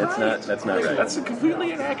not right. That's not right. That's a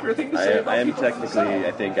completely inaccurate thing to say. I am technically,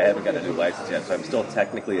 I think I haven't got a new license yet, so I'm still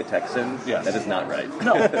technically a Texan. Yes. That is not right.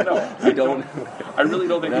 No. I don't. I really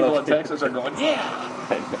don't think Not people in okay. Texas are going, yeah.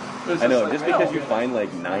 I know. Just because you find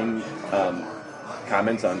like 9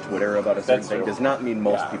 comments on Twitter about a certain That's thing true. does not mean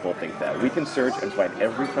most people think that. We can search and find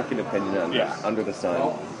every fucking opinion under the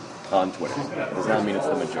sun on Twitter. It does not mean it's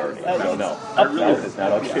the majority. No. South is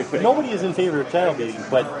not okay with it. Nobody is in favor of child dating,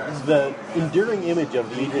 but the enduring image of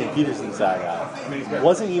the Adrian Peterson saga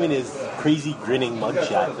wasn't even his crazy grinning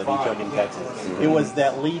mugshot that he took in Texas. It was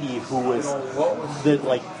that lady who was,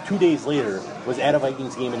 like 2 days later, was at a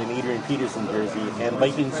Vikings game in an Adrian Peterson jersey, and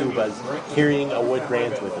Viking Zubas carrying a wood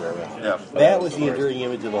branch with her. Yeah. That was the enduring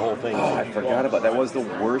image of the whole thing. I forgot about that. Was the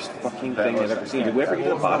worst fucking thing I've ever seen. Did we ever get to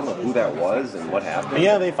the bottom of who that was and what happened?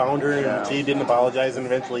 Yeah, they found her, and she didn't apologize, and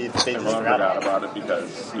eventually they just Everyone forgot forgot about it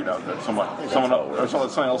because that someone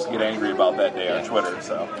else to get angry about that day on Twitter.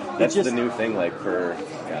 So That's just- the new thing, like for.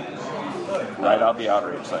 ride out the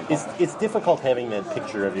outrage cycle. It's difficult having that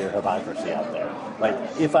picture of your hypocrisy out there. Like,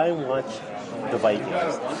 if I watch the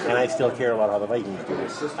Vikings and I still care about how the Vikings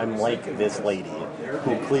do, I'm like this lady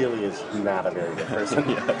who clearly is not a very good person.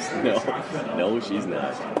 Yes, no, she's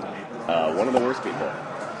not. One of the worst people.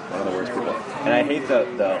 One of the worst people. And I hate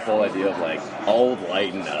the whole idea of like, oh,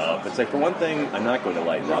 lighten up. It's like, for one thing, I'm not going to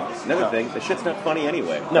lighten up. Another thing, the shit's not funny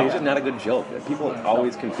anyway. No. It's just not a good joke. People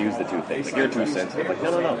always confuse the two things. Like, you're too sensitive. Like,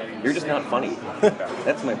 no. You're just not funny.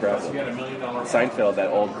 That's my problem. Seinfeld, that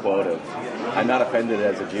old quote of, I'm not offended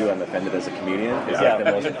as a Jew, I'm offended as a comedian, is like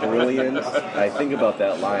the most brilliant. I think about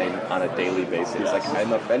that line on a daily basis. Like,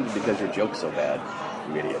 I'm offended because your joke's so bad.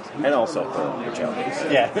 You idiot. And also for the child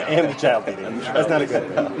abuse. Yeah, and the child beating. That's not a good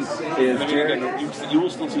thing. Is And Jared you will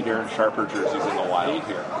still see Darren Sharper jerseys in the wild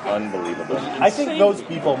here. unbelievable? I think those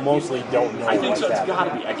people mostly don't know I think what's so. It's happening.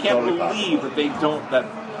 got to be. I can't believe that they don't.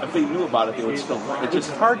 That if they knew about it, they would still. It's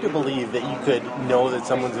hard to believe that you could know that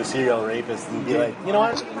someo's a serial rapist and be like, you know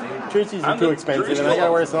what? Jerseys are too expensive and I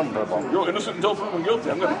gotta wear something purple. You're innocent until proven guilty.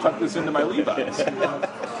 I'm going to tuck this into my Levi's.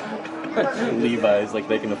 Levi's, like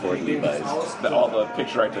they can afford Levi's. All the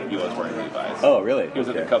picture I took, he was wearing Levi's. Oh, really? He was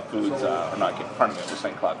at the Cub Foods, or not, pardon me, it was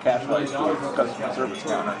St. Cloud Cash Flights customer service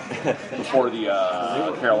counter before the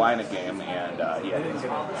Carolina game, and he had his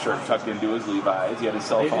shirt tucked into his Levi's. He had his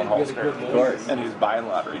cell phone holster, of course, and he was buying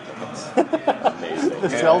lottery tickets. Amazing. The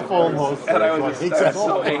cell phone host. And I was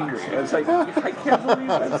so angry. I was like, I can't believe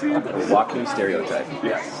that's it. A walking stereotype.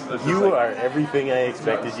 Yes. You are everything I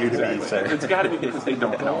expected you to be, sir. It's got to be because they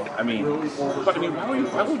don't know. I mean,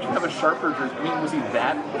 why would you have a Sharper jersey? I mean, was he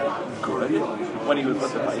that good when he was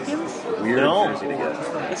with the Vikings? Weird No. jersey to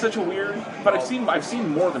get. It's such a weird. But I've seen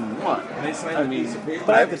more than one. I mean,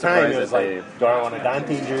 But at the time, surprised it was that they- like, do I want a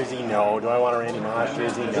Dante jersey? No. Do I want a Randy Moss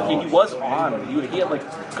jersey? he No. was on. He had like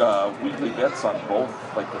weekly bits on both,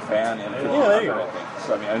 like the Fan and 1500, there you go. I think.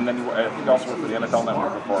 So I mean, and then I think he also worked for the NFL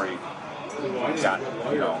Network before he got,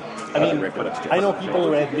 I mean, Rick Phillips jersey. I know people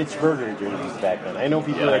who had Mitch Berger jerseys back then. I know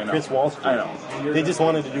people who I had know. Chris Walsh jerseys. I know. They just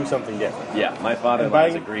wanted to do something different. Yeah, my father And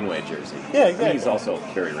has buying- a Greenway jersey. Yeah, exactly. He's also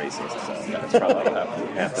very racist, so that's probably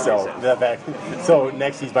half the So reason. the fact, so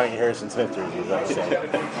next he's buying a Harrison Smith jersey. Is what I'm saying.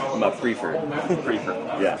 I'm a Prefer.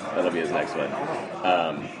 Yeah, that'll be his next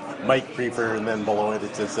one. Mike Prefer, and then below it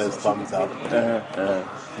just says thumbs up.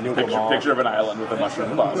 Nuke 'em all. Picture of an island with a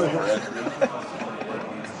mushroom cloud over it.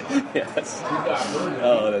 Yes.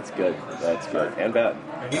 Oh, that's good. That's good. And bad.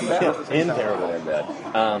 And terrible. And bad.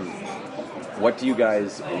 What do you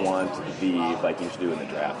guys want the Vikings to do in the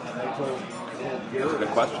draft? That's a good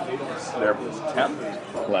question. They're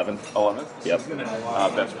 10th, 11th. 11th.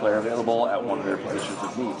 Yep. Best player available at one of their positions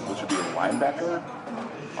of need, which would be a linebacker,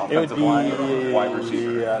 It would offensive line, wide be,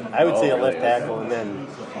 receiver. I would say a really? left tackle, and then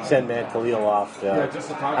send Matt Khalil off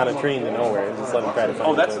on a train to nowhere and just let him try to find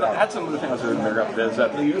Oh, that's his way back. that's another thing I was going to bring up. Is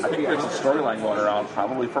that I think there's a storyline going around,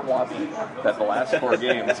 probably from Wabi, that the last 4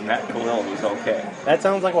 games, Matt Khalil was okay. That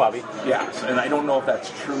sounds like Wabi. Yes, and I don't know if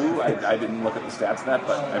that's true. I didn't look at the stats on that,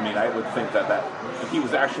 but I mean, I would think that if he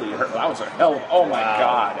was actually hurt, that was a hell of, oh my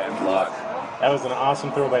God, and Luck. That was an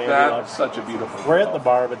awesome throw by Andy That's Luck. such a beautiful. We're at the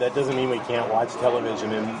bar, but that doesn't mean we can't watch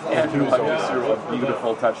television and Andrew who's Luck over. just threw a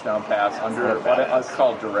beautiful touchdown pass under what is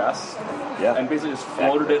called duress, and basically just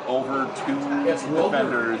floated it over two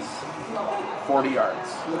defenders 40 yards.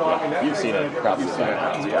 Yeah. You've seen it, probably. You've seen it,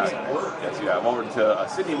 yes, you have. Over to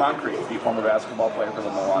Sidney Moncrief, the former basketball player for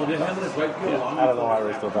the Milwaukee Bucks. I don't know why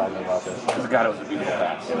we're still talking about this. God, it was a beautiful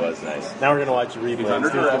pass. It was nice. Now we're going to watch you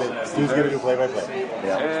replay. Stu's going to do play-by-play.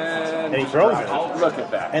 Yeah. And he throws it. Look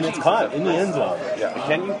at that. And it's caught in the end zone. Yeah.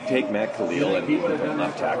 Can you take Matt Khalil and move him from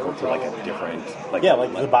left tackle to like a different... like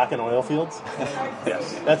the Bakken oil fields?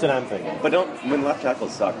 Yes. That's what I'm thinking. But when left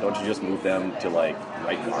tackles suck, don't you just move them to like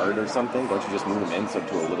right guard or something? Don't you just move them in to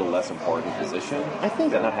a little less important position? I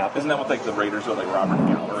think that not happen. Isn't that what like the Raiders are, like Robert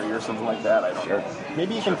Gallery or something like that? I don't know.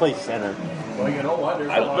 Maybe you can play center.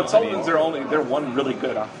 But Sullivan's they're one really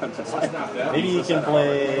good offensive line. Maybe you can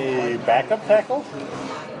play backup tackle?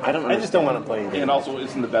 I just don't want to play. And also,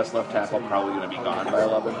 isn't the best left tackle probably going to be gone by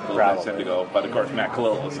 11? The guys have to go. But of course, Matt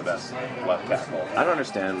Khalil is the best left tackle. I don't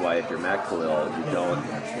understand why, if you're Matt Khalil, you don't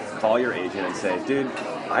call your agent and say, dude,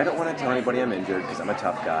 I don't want to tell anybody I'm injured because I'm a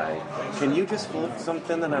tough guy. Can you just float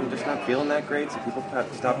something that I'm just not feeling that great so people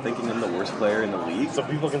stop thinking I'm the worst player in the league? So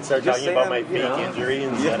people can start talking about my fake injury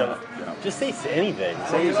instead of... Just say anything.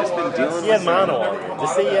 Say he's just been dealing with... He had mono all year.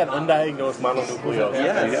 Just say he had undiagnosed mononucleosis.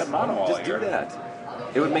 Yeah, he had mono all just year. do that.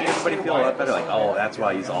 It would make everybody feel a lot better, like, oh, that's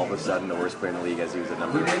why he's all of a sudden the worst player in the league as he was a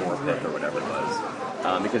number 4 pick or whatever it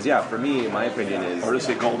was. Because, yeah, for me, my opinion is... Or to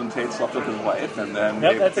say Golden Tate slept with his wife, and then...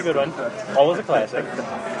 Yep, that's a good one. Always a classic.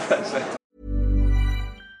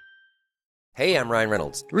 Hey, I'm Ryan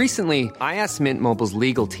Reynolds. Recently, I asked Mint Mobile's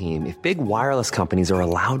legal team if big wireless companies are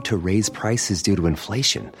allowed to raise prices due to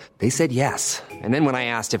inflation. They said yes. And then when I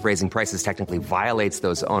asked if raising prices technically violates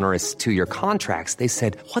those onerous 2-year contracts, they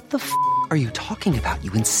said, what the f*** are you talking about,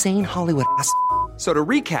 you insane Hollywood ass f- So to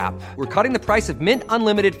recap, we're cutting the price of Mint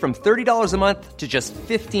Unlimited from $30 a month to just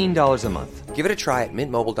 $15 a month. Give it a try at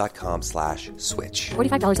mintmobile.com/switch.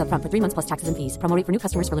 $45 up front for 3 months plus taxes and fees. Promo rate for new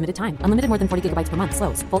customers for limited time. Unlimited more than 40 gigabytes per month.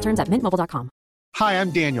 Slows full terms at mintmobile.com. Hi,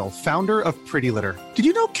 I'm Daniel, founder of Pretty Litter. Did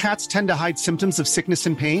you know cats tend to hide symptoms of sickness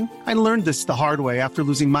and pain? I learned this the hard way after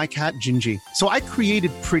losing my cat, Gingy. So I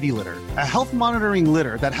created Pretty Litter, a health monitoring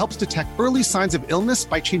litter that helps detect early signs of illness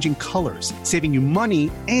by changing colors, saving you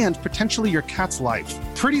money and potentially your cat's life.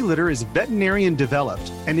 Pretty Litter is veterinarian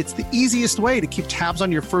developed, and it's the easiest way to keep tabs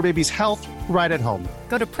on your fur baby's health right at home.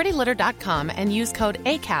 Go to prettylitter.com and use code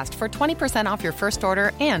ACAST for 20% off your first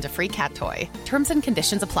order and a free cat toy. Terms and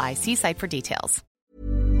conditions apply. See site for details.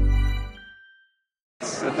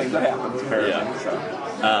 It's the thing that happens, apparently. So.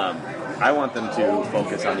 I want them to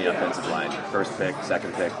focus on the offensive line. First pick,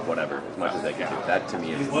 second pick, whatever, as much as they can do. That, to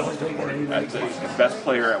me, is the most important. I'd say the best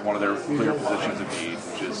player at one of their clear positions of need,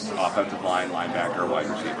 which is offensive line, linebacker, wide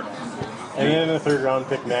receiver. And then in the third round,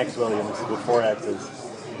 pick Max Williams with 4 X's.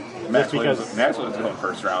 Max Williams is going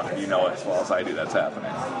first round, and you know it as well as I do that's happening.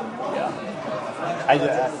 Yeah. I don't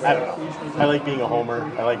know. I like being a homer.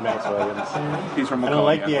 I like Max Williams. He's from Waconia. I don't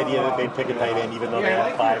like the idea that they pick a tight end even though they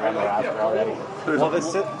have 5 on the roster already.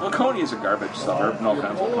 Waconia is a garbage suburb. No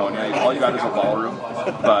offense, Waconia. All you got is a ballroom.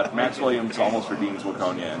 But Max Williams almost redeems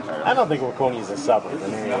Waconia entirely. I don't think Waconia is a suburb.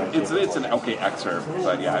 It's an okay exurb.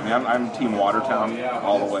 But yeah, I mean, I'm team Watertown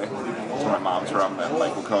all the way. That's where my mom's from. And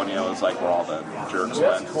like Waconia was like where all the jerks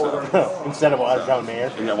went. So. Instead of Watertown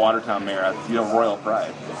Mayor? Yeah, Watertown Mayor. You know, Royal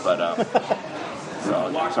Pride. But,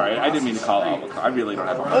 so, sorry, I didn't mean to call out. I really don't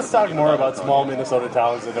have a... Let's talk more about small Minnesota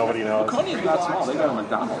towns that nobody knows. Waconia's not small. They got a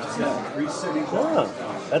McDonald's.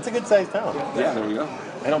 Oh, that's a good-sized town. Yeah, there you go.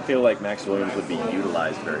 I don't feel like Max Williams would be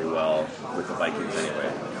utilized very well with the Vikings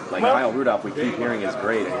anyway. Like, Kyle Rudolph, we keep hearing is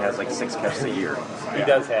great, and he has like 6 catches a year. He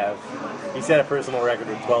does have. He set a personal record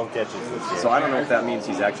with 12 catches this year. So I don't know if that means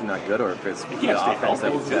he's actually not good or if it's the offense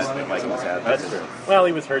that the Vikings had. That's true. Well,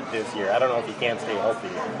 he was hurt this year. I don't know if he can't stay healthy.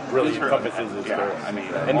 Really encompasses his career. I mean,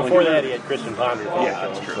 and before that, he had Christian Ponder. Yeah,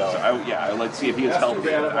 that's true. So I'd like to see if he was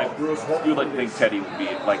healthy. You would like to think Teddy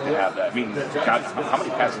would like to have that. I mean, God, how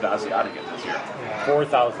many passes did Asiata get this year?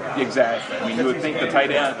 4,000. Exactly. I mean, you would think the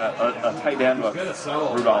tight end, a tight end with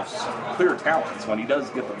Rudolph's clear talents, when he does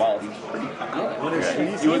get the ball, he's pretty good.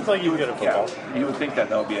 He seems like he's good at football. Yeah, you would think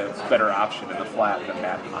that would be a better option in the flat than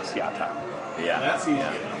Matt Asiata. Yeah.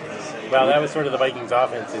 Well, that was sort of the Vikings'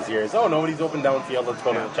 offense this year. Is, nobody's open downfield, let's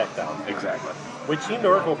go to the check down. Exactly. Which seemed to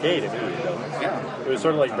work okay to me. Yeah. It was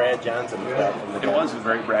sort of like Brad Johnson. It was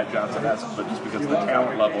very Brad Johnson-esque, but just because of the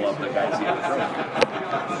talent level of the guys he had to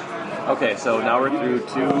throw. Okay, so now we're through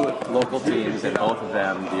 2 local teams, and both of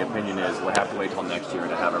them, the opinion is we'll have to wait till next year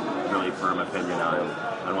to have a really firm opinion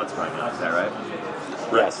on what's going on. Is that right?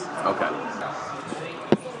 Yes. Okay.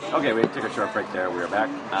 Okay, we took a short break there. We are back.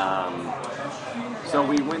 So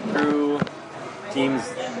we went through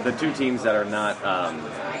the two teams that are not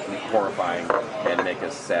horrifying and make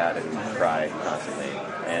us sad and cry constantly.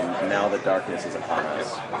 And now the darkness is upon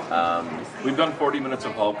us. We've done 40 minutes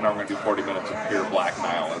of hope, now we're going to do 40 minutes of pure black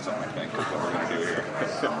nihilism, I think, is what we're going to do here.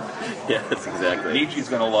 Yes, exactly. Nietzsche's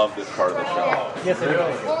going to love this part of the show. Yes, I do.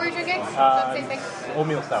 What were you drinking? Same thing.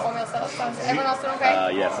 Oatmeal stout. Oatmeal stout. Sounds. Everyone else doing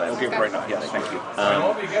okay? Yes, I Okay, right now. Yes, thank you.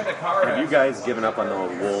 Have you guys given up on the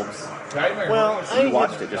Wolves? Well, I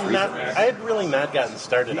watched it just recently. I had really not gotten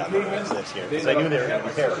started on the Wolves this year because I knew they were going to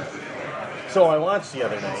be terrible. So I watched the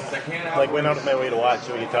other night, went out of my way to watch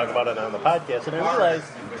so we could talk about it on the podcast, and I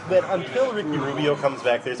realized that until Ricky Rubio comes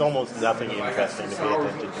back, there's almost nothing interesting to pay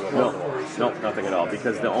attention to. No, nothing at all,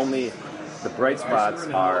 because the bright spots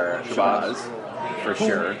are Shabazz, for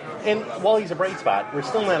sure. And while he's a bright spot, we're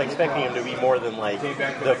still not expecting him to be more than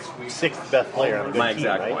the sixth best player on the good My team,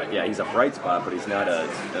 exact right? point. Yeah, he's a bright spot, but he's not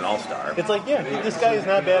an all-star. It's like, yeah, this guy is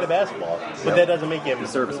not bad at basketball, but that doesn't make him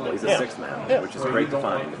He's serviceable. He's a sixth man, which is great to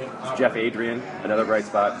find. Jeff Adrian, another bright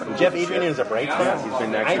spot. But Jeff Adrian is a bright spot? Yeah, he's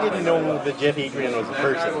been I didn't know that Jeff Adrian was a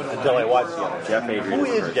person until I watched the other. Jeff Adrian. Who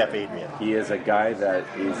is Jeff Adrian? He is a guy that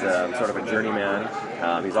is sort of a journeyman.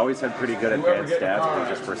 He's always had pretty good advanced stats, but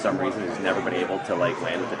just for some reason he's never been able to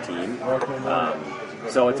land with the team.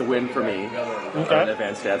 So it's a win for me. Okay. I'm an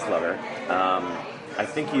advanced stats lover. I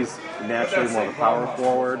think he's naturally more of a power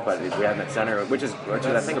forward, but if we have him at center, which is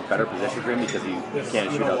I think a better position for him because he can't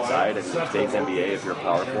shoot outside. And in today's NBA, if you're a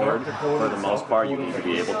power forward, for the most part, you need to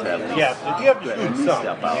be able to at least, you have to shoot some.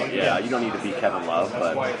 step out. Yeah, you don't need to be Kevin Love,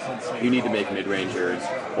 but you need to make mid-rangers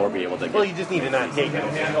or be able to. Well, you just need to not take it.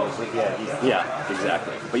 Yeah,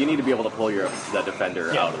 exactly. But you need to be able to pull the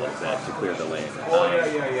defender out a little bit to clear the lane.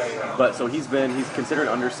 But so he's considered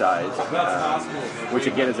undersized, which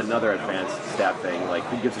again is another advanced stat thing. Like,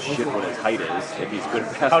 who gives a shit what his height is if he's good at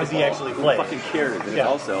basketball? How does he actually play? Who fucking cares? And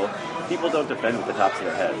also, people don't defend with the tops of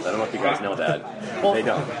their heads. I don't know if you guys know that. Well, they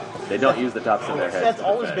don't. They don't use the tops of their heads. That's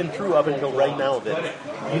always been true up until right now, that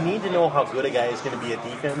you need to know how good a guy is going to be at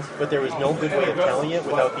defense, but there is no good way of telling it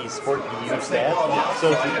without these sport BU stats.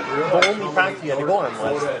 So the only proxy you had to go on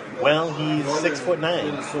was, well, he's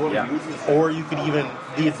 6'9". Yeah. Or you could even,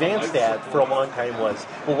 the advanced stat for a long time was,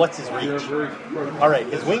 well, what's his reach? All right,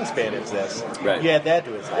 his wingspan is this. Right. You add that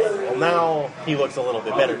to his height. Well, now he looks a little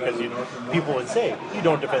bit better because people would say, you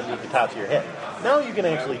don't defend with the tops of your head. Now you can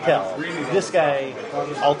actually tell, this guy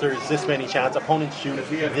alters this many shots, opponents shoot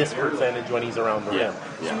this percentage when he's around the rim.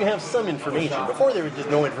 So you have some information. Before there was just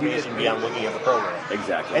no information beyond looking at the program.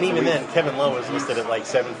 Exactly. And even then, Kevin Love was listed at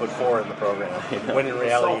 7'4" in the program, when in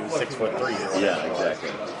reality he was 6'3". Yeah,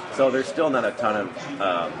 exactly. So there's still not a ton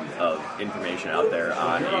of information out there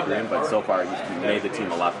on Adrian, but so far he's made the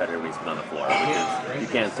team a lot better when he's been on the floor, which is, you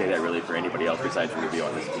can't say that really for anybody else besides Rubio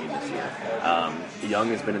on this team this year. Young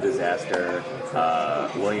has been a disaster.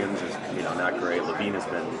 Williams is not great. Levine has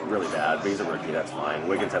been really bad, but he's a rookie, that's fine.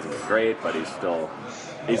 Wiggins hasn't been great, but he's the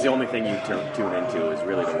only thing you tune into is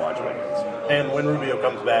really to watch Wiggins. And when Rubio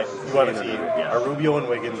comes back, you want to see, are Rubio and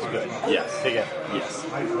Wiggins good? Yes. Together. Yes.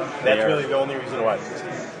 That's really the only reason to watch this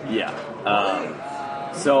team. Yeah.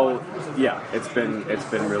 So yeah, it's been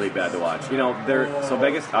really bad to watch. So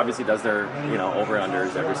Vegas obviously does their over and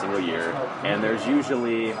unders every single year, and there's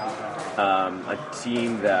usually a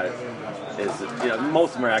team that is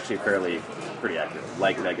most of them are actually pretty accurate,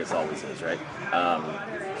 like Vegas always is, right?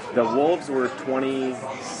 The Wolves were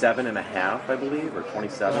 27.5, I believe, or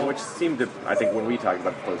 27, which seemed to, I think when we talked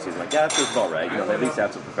about the postseason, that's just about right. They at least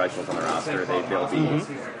have some professionals on the roster. They'll be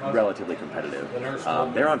relatively competitive.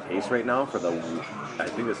 They're on pace right now for I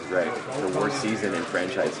think this is right, the worst season in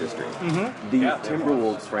franchise history. The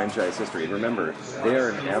Timberwolves franchise history. And remember, they're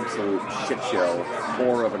an absolute shit show,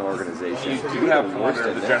 poor of an organization. You have to wonder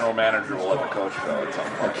if the general manager will let the coach go at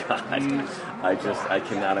some point. Oh, God. I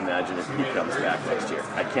cannot imagine if he comes back next year.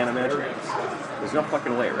 I can't imagine it. There's no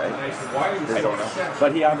fucking way, right? I don't know.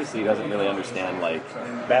 But he obviously doesn't really understand,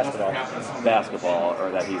 basketball, or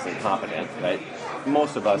that he's incompetent, right?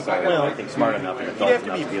 Most of us are, I think, smart enough and adult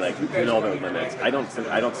enough to be like, you know those limits. I don't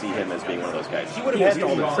see him as being one of those guys. He would have had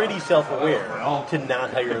to be pretty self-aware to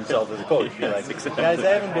not hire himself as a coach. Be like, guys, I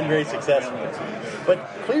haven't been very successful this year. But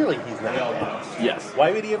clearly he's not that. Yes.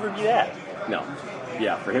 Why would he ever be that? No.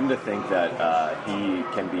 Yeah, for him to think that he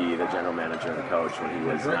can be the general manager and the coach when he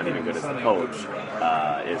was not even good as the coach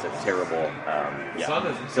is a terrible,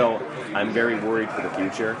 So I'm very worried for the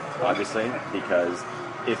future, obviously, because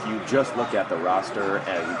if you just look at the roster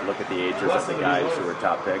and look at the ages of the guys who are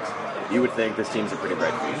top picks, you would think this team's a pretty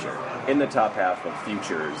bright future. In the top half of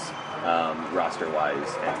futures,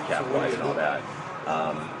 roster-wise and cap-wise and all that.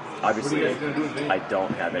 obviously, I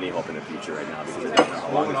don't have any hope in the future right now because I don't know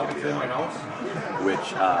how long it's going to be around,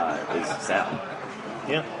 which is sad.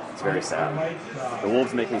 Yeah. It's very sad. The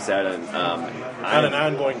Wolves make me sad, and on an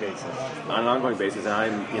ongoing basis. On an ongoing basis, and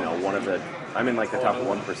I'm in like the top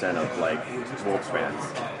 1% of like Wolves fans.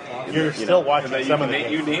 You're still watching some of the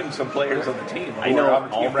games. You named some players on the team. I know on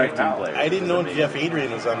the all team right 15 now. players. I didn't know Jeff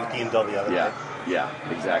Adrian was on the team until the other day. Yeah,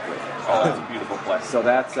 exactly. Oh, that's a beautiful play. So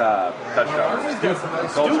that's touchdown.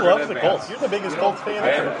 Stu loves the Colts. You're the biggest Colts fan. I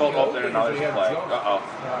have a Colt out there, and now there's a play.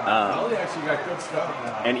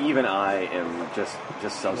 And even I am just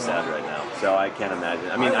so sad right now. So I can't imagine.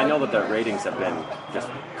 I mean, I know that the ratings have been just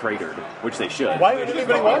cratered, which they should. Why would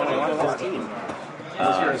anybody watch this team?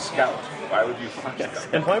 Unless you're a scout. Why would you?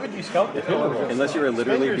 And why would you scout the Timberwolves? Unless you were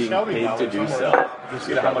literally being paid to do so.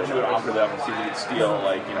 You know how much you would offer them and see if you could steal,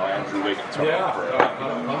 like, Andrew Wiggins from them for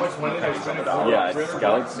Yeah, it's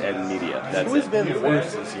scouts and media. That's Who has been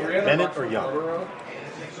worse this year, Bennett or Young?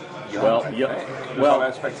 Well,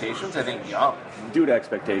 expectations. I think Young. Due to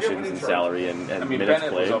expectations and salary and minutes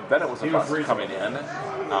played. Bennett was a bust coming in, and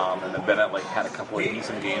then Bennett had a couple of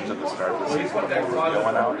decent games at the start of the season before Rubio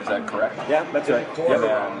went out. Is that correct? Yeah, that's right.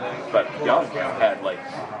 But Young had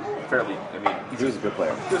fairly. He was a good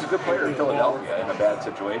player. He was a good player in Philadelphia in a bad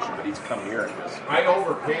situation, but he's come here and just. I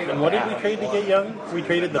overpaid. And what did we trade to get Young? We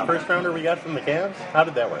traded the first rounder we got from the Cavs. How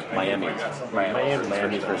did that work? Miami's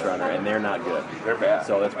first rounder, and they're not good. They're bad.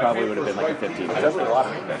 So that's probably would have been like a 15. Definitely a lot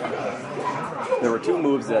of There were two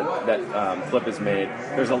moves that Flip has made.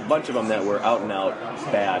 There's a bunch of them that were out and out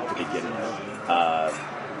bad to begin with.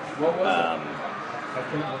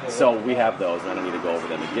 So we have those, and I don't need to go over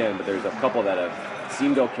them again. But there's a couple that have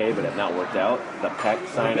seemed okay, but have not worked out. The Peck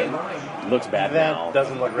signing looks bad now. That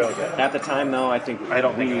doesn't look really good. At the time, though, I don't think at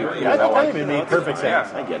the time it made perfect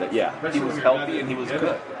sense. I get it. Yeah, he was healthy and he was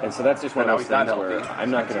good. And so that's just one of those things where I'm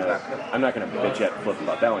not gonna bitch at Flip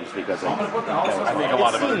about that one just because I think a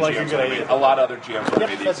lot of other GMs would have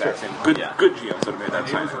made the exact same. Good GMs would have made that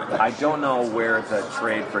same. I don't know where the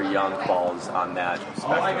trade for Young falls on that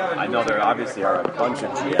spectrum. I know there obviously are a bunch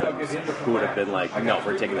of GMs who would have been like, no,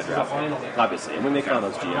 we're taking the draft. Obviously, and we make fun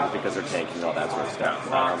of those GMs because they're tanking and all that sort of stuff.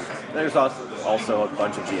 There's also a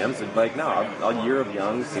bunch of GMs that like, no, a year of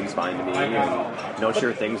Young seems fine to me, and no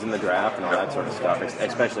sure things in the draft and all that sort of stuff,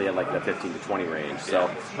 especially at like the 15 to 20 range. So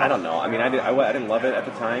I don't know. I mean, I didn't love it at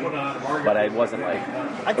the time, but I wasn't like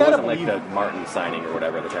the Martin signing or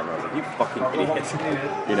whatever at the time. I was like, you fucking idiots,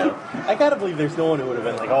 I gotta believe there's no one who would have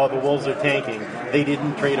been like, oh, the Wolves are tanking. They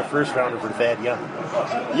didn't trade a first rounder for Thad Young.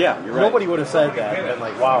 Yeah, you're right. Nobody would have said that and been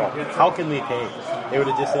like, wow, how can they tank? They would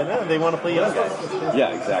have just said, oh, they want to play young guys.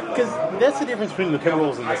 Yeah, exactly. Because that's the difference between the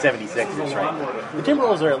Timberwolves and the 76ers, right? The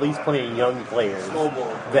Timberwolves are at least playing young players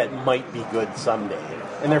that might be good someday.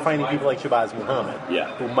 And they're finding people like Shabazz Muhammad,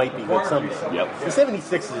 who might be good someday. Yep. The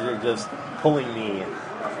 76ers are just pulling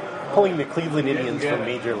the Cleveland Indians from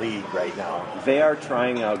Major League right now. They are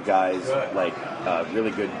trying out guys like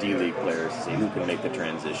really good D-League players to see who can make the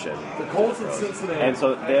transition. And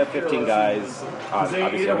so they have 15 guys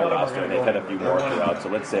obviously on the roster, and they've had a few more throughout. So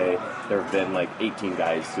let's say there have been like 18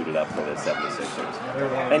 guys suited up for the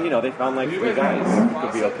 76ers. And, they found like 3 guys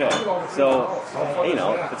could be okay. So,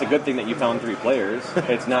 it's a good thing that you found 3 players.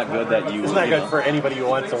 It's not good that you... It's not good for anybody who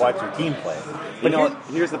wants to watch your team play. But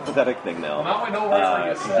here's the pathetic thing, though.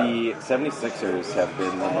 The 76ers have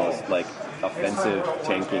been the most, offensive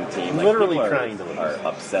tanking team. Literally people trying to are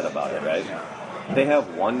upset about it, right? They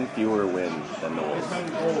have 1 fewer win than the Wolves.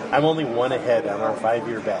 I'm only 1 ahead on our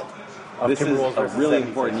 5-year bet. This is a really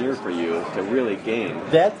important year for you to really gain.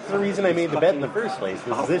 That's the reason I made the bet in the first place,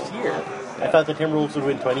 was this year. I thought the Timberwolves would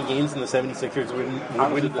win 20 games and the 76ers would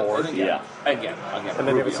win 4. Yeah. Again. And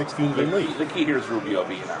then they have a 16-game lead. The key here is Rubio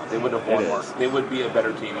being out. They would have won more. They would be a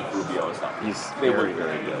better team if Rubio is not. He's very,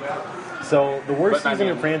 very good. So the worst season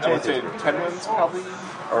in franchise I would say 10 wins probably.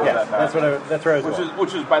 Or yeah, that's where I was going.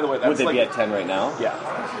 Which is, by the way, that's would they be at 10 right now? Yeah.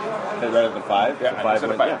 Rather than 5? Yeah, 5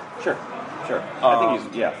 wins? 5. Yeah, sure. I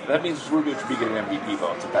think that means Rubio should be getting MVP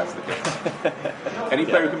votes if that's the case. Any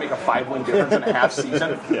player who can make a 5-win difference in a half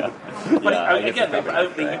season. But I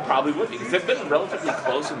think he probably would, because they've been relatively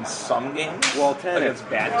close in some games. Well, 10 against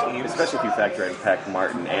bad teams, especially if you factor in Peck,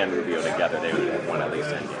 Martin, and Rubio together, they would have won at least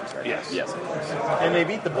 10 games, right? Yes, of course. And they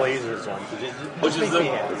beat the Blazers once, which is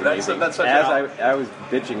amazing. That's I was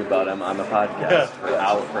bitching about them on the podcast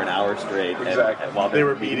for an hour straight, exactly. and while they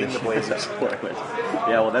were beating the Blazers.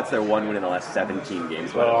 Yeah, well, that's their 1 win in the last last 17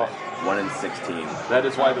 games, by the way. 1-16. That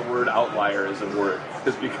is why the word outlier is a word,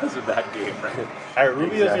 is because of that game, right? All right,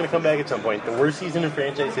 Rubio's going to come back at some point. The worst season in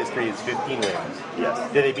franchise history is 15 wins.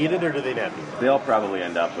 Yes. Did they beat it or did they not beat it? They'll probably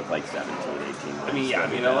end up with like 17, 18 wins.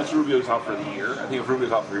 Unless Rubio's out for the year. I think if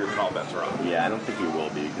Rubio's out for the year, then all bets are off. Yeah, I don't think he will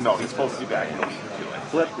be. No, he's supposed to be back.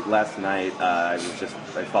 Flip last night. I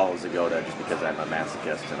followed Zagota just because I'm a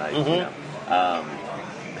masochist tonight. Mm-hmm. You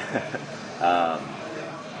know.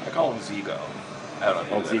 I call him Zigo. I don't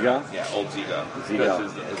know. Old Zigo? Yeah, Old Zigo.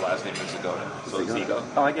 Zigo. His last name is Zagota. So Zigo.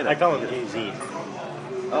 Oh, I get it. I call him KZ.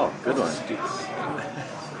 Oh, good one. Stupid.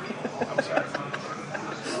 I'm sorry.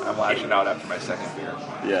 I'm lashing out after my second beer.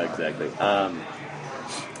 Yeah, exactly. But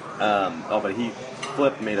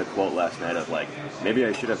Flip made a quote last night of like, maybe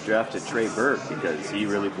I should have drafted Trey Burke because he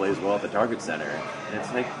really plays well at the target center. And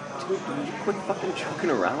it's like, dude, you quit fucking joking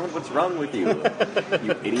around? What's wrong with you?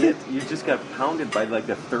 You idiot. You just got pounded by like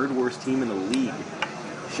the third worst team in the league.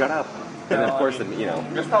 Shut up. And then, of course,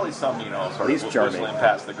 there's probably some, sort he's of charming. whistling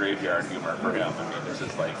past the graveyard humor for him. I mean, this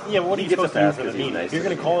is like... Yeah, but what are you supposed to do for the meeting? Nice If you're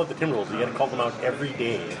going to call out the Timberwolves, you got to call them out every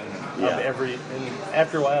day. Yeah. And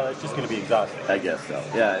after a while, it's just going to be exhausting. I guess so.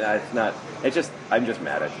 Yeah, it's not... I'm just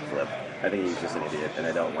mad at Flip. I think he's just an idiot, and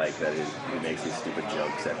I don't like that he makes these stupid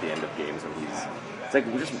jokes at the end of games when he's... It's like,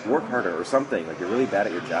 just work harder or something. Like, you're really bad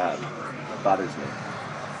at your job. It bothers me.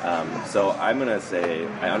 So I'm going to say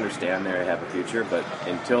I understand they have a future, but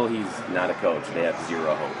until he's not a coach, they have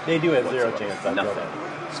zero hope. They do have zero chance. Nothing.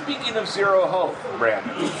 Speaking of zero hope,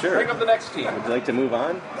 Brandon, sure. Bring up the next team. Would you like to move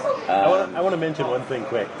on? I want to mention one thing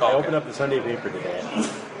quick. I opened up the Sunday paper today,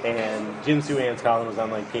 and Jim Souhan's column was on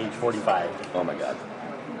like page 45. Oh my God.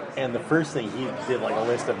 And the first thing, he did like a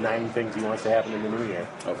list of 9 things he wants to happen in the new year.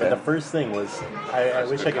 Okay. But the first thing was, I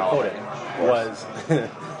wish I could quote it, was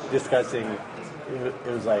discussing...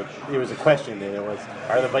 It was like, it was a question, and it was,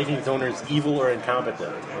 are the Vikings owners evil or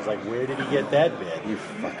incompetent? It was like, where did he get that bit? You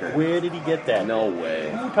fucker. Where did he get that? No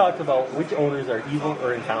way. Who talked about which owners are evil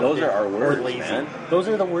or incompetent? Those are our words, or lazy? man. Those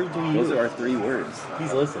are the words we use. Those are our 3 words.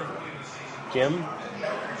 He's listening. Jim?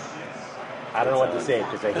 I don't know what to say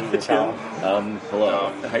because I hate your column.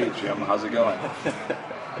 Hello. Hey, Jim. How's it going?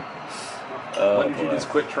 When did you just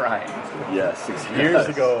quit trying? Yes, exactly. Years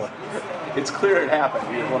ago. It's clear it happened.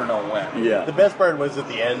 You just want to know when. Yeah. The best part was at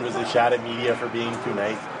the end was a shot at media for being too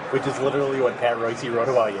nice, which is literally what Pat Royce wrote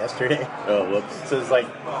about yesterday. Oh, whoops. So it's like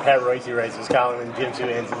Pat Royce writes his column and Jim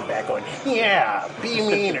Souhan's in the back going, yeah, be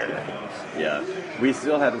meaner. Yeah. We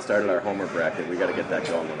still haven't started our homer bracket. We got to get that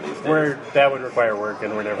going one of these days. That would require work,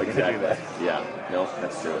 and we're never going to do that. Yeah. No,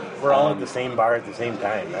 that's true. We're all at the same bar at the same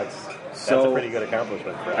time. That's a pretty good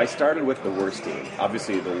accomplishment for us. I started with the worst team.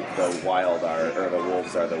 Obviously, the Wild the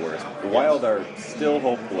Wolves are the worst. The Wild are still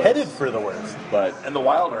hopeless. Headed for the worst. And the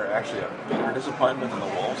Wild are actually a bigger disappointment than the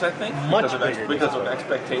Wolves, I think. Much because of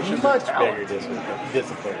expectations. Much bigger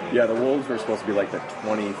disappointment. Yeah, the Wolves were supposed to be like the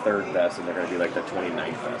 23rd best, and they're going to be like the 29th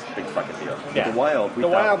best. Big fucking deal. Yeah. The Wild,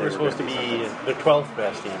 were supposed to be the 12th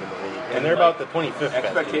best team in the league, and they're about the 25th best.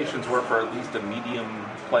 Expectations were for at least a medium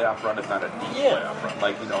playoff run, if not a deep playoff run.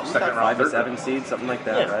 Like, second round, 5 to 7 seed, something like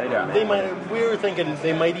that, right? Yeah. We were thinking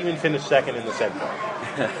they might even finish second in the Central.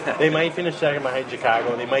 They might finish second behind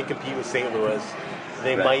Chicago. They might compete with St. Louis.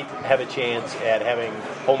 They might have a chance at having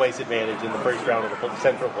home ice advantage in the first round of the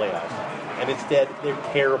Central playoffs. And instead, they're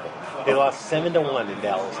terrible. They lost 7-1 in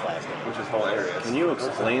Dallas last night, which is hilarious. Can you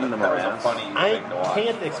explain the morass? I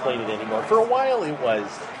can't explain it anymore. For a while, it was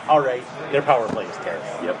all right. Their power play is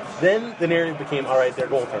terrible. Yep. Then the narrative became all right. Their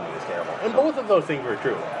goaltending is terrible, and both of those things were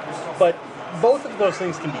true. But both of those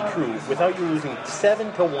things can be true without you losing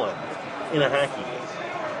 7-1 in a hockey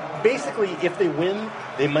game. Basically, if they win,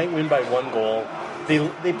 they might win by 1 goal.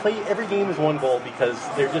 They play every game as 1 goal because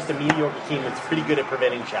they're just a mediocre team that's pretty good at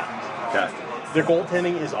preventing shots. Okay. Their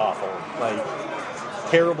goaltending is awful, like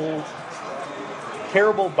terrible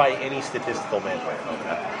by any statistical measure.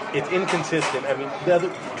 Okay. It's inconsistent. I mean,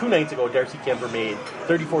 2 nights ago, Darcy Kemper made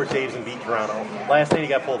 34 saves and beat Toronto. Last night he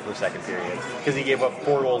got pulled for the second period because he gave up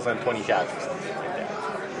 4 goals on 20 shots or something like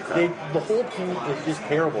that. Okay. The whole team is just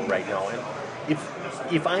terrible right now, and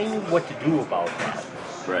if I knew what to do about that,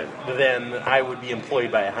 then I would be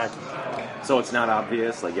employed by a hockey team. So it's not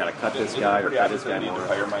obvious, like you got to cut this guy or cut this guy more.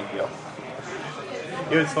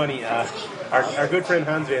 It was funny. Our good friend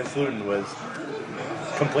Hans Van Sluten was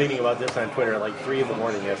complaining about this on Twitter at like 3 in the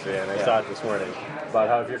morning yesterday, and I saw it this morning, about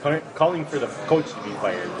how if you're calling for the coach to be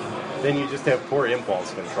fired, then you just have poor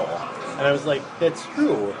impulse control. And I was like, that's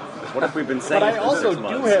true. What if we've been saying But I it for also 6 do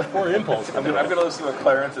months? have poor impulse I'm control. going to listen to what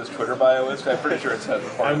Clarence's Twitter bio is. I'm pretty sure it says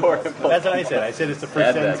Poor impulse. That's what I said. I said it's the first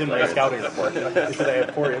Add that, sentence in my Clarence. scouting report. I said I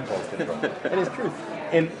have poor impulse control. And it's true.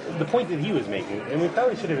 And the point that he was making, and we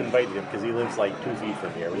probably should have invited him because he lives like 2 feet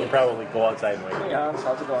from here. We can probably go outside and wait. Yeah,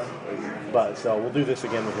 how's it going? But so we'll do this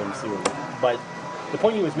again with him soon. But the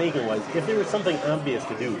point he was making was, if there was something obvious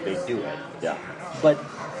to do, they'd do it. Yeah. But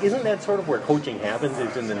isn't that sort of where coaching happens?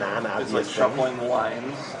 Is in the non-obvious It's like thing? shuffling the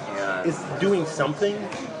lines. And Is doing something.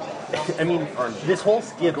 I mean, this whole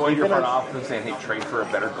skid. going to your they've been front on- office and saying, hey, trade for a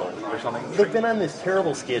better goalie or something. They've been on this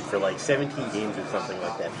terrible skid for like 17 games or something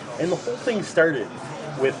like that. And the whole thing started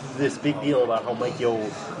with this big deal about how Mike Yeo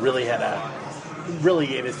really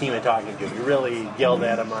gave his team a talking to. He really yelled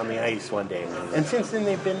at him on the ice one day. And since then,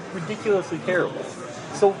 they've been ridiculously terrible.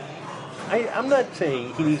 So I'm not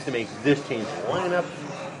saying he needs to make this change in the lineup,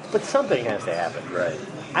 but something has to happen. Right.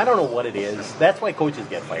 I don't know what it is. That's why coaches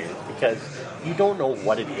get fired, because you don't know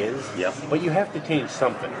what it is, Yep. but you have to change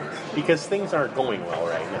something, because things aren't going well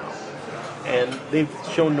right now. And they've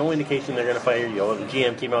shown no indication they're going to fire Yo. The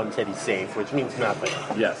GM came out and said he's safe, which means nothing.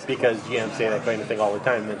 Yes. Because GMs say that kind of thing all the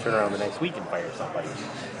time and then turn around the next week and fire somebody.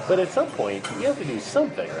 But at some point, you have to do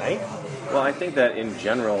something, right? Well, I think that in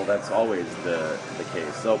general, that's always the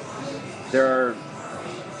case. So there are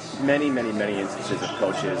many instances of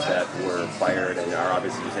coaches that were fired and are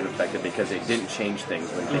obviously just ineffective because they didn't change things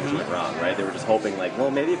when things went wrong, right? They were just hoping, like,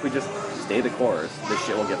 well, maybe if we just stay the course, this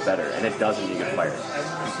shit will get better. And it doesn't, you get fired.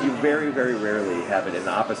 You very, very rarely have it in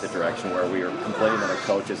the opposite direction where we are complaining that a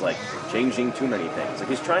coach is, like, changing too many things. Like,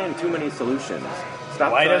 he's trying too many solutions.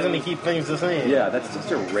 Stop Why trying- doesn't he keep things the same? Yeah, that's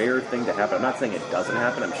just a rare thing to happen. I'm not saying it doesn't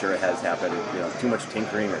happen. I'm sure it has happened, too much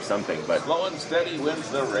tinkering or something, but... Slow and steady wins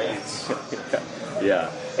the race.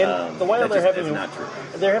 Yeah. And the Wild that are just having is not true.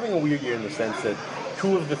 They're having a weird year in the sense that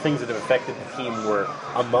two of the things that have affected the team were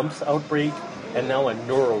a mumps outbreak and now a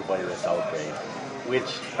norovirus outbreak,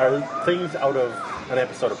 which are things out of an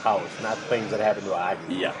episode of House, not things that happen to a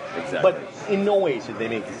hockey. Yeah, exactly. But in no way should they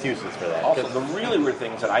make excuses for that. Also, 'cause- the really weird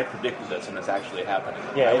thing is that I predicted this, and it's actually happening.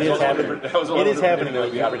 Yeah, I it was is also happening. predicting- I was It also is happening predicting when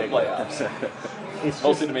we'd be you out of the predict playoffs. it's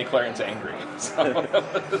Mostly just, to make Clarence angry. So.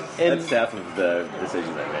 That's half of the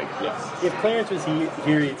decision I make. Yes. if Clarence was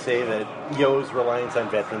here, he'd say that Yo's reliance on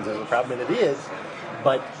veterans is a problem, and it is,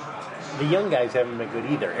 but the young guys haven't been good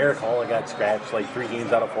either. Eric Hall got scratched like 3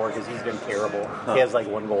 games out of 4 because he's been terrible. He has like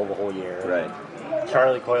 1 goal the whole year. Right.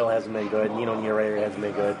 Charlie Coyle hasn't been good. Nino Niederreiter hasn't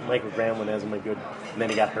been good. Michael Gramlin hasn't been good. And then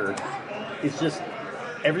he got hurt. It's just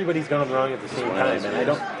everybody's gone wrong at the same time.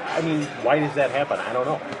 And why does that happen? I don't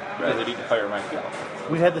know. Because they need to fire Mike Gill.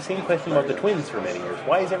 We've had the same question about the Twins for many years.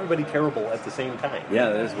 Why is everybody terrible at the same time? Yeah,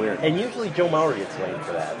 that is weird. And usually Joe Mauer gets blamed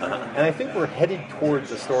for that. And I think we're headed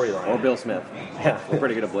towards a storyline. Or Bill Smith. Yeah. We're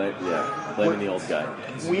pretty good at blaming the old guy.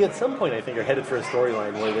 We at some point, I think, are headed for a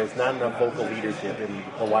storyline where there's not enough vocal leadership in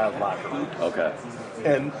the Wild locker room. Okay.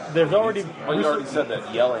 And there's already... Well, you already said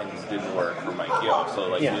that yelling didn't work for Mike Gill,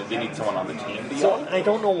 so Yeah. they need someone on the team to So yell. I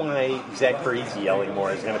don't know why Zach Parise yelling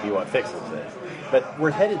more is going to be what fixes it. But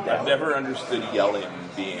we're headed that I've way. never understood yelling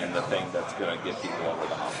being the thing that's going to get people over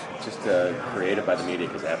the hump. Just created by the media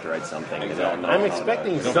because they have to write something. They Exactly. don't know I'm how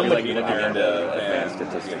expecting to, somebody They to don't feel like looking do into it, advanced and,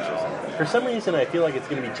 statistics or something. For some reason, I feel like it's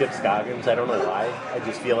going to be Chip Scoggins. I don't know why. I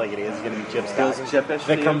just feel like it is going to be Chip Feels Scoggins. chippish to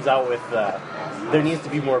that you? comes out with... there needs to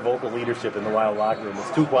be more vocal leadership in the Wild locker room.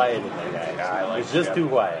 It's too quiet in there, guys. Yeah, I like it's just Chip. too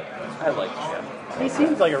quiet. I like Jim. He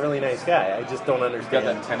seems like a really nice guy. I just don't Got understand.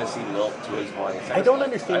 that Tennessee lilt to his voice. I don't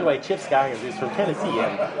understand why Chip Scoggins is from Tennessee,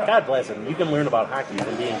 and God bless him, you can learn about hockey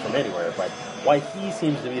from being from anywhere, but why he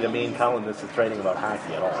seems to be the main columnist that's writing about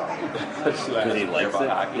hockey at all. Because he likes it?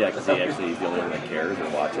 Yeah, because he actually is the only one that cares or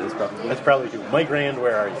watches, probably. That's probably true. Mike Rand,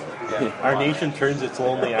 where are you? Our nation turns its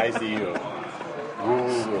lonely eyes to you.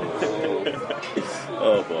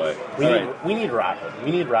 Oh, boy. We need Rocket.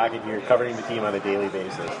 We need Rocket here covering the team on a daily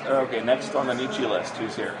basis. Okay, next on the Nietzsche list,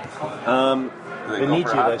 who's here? The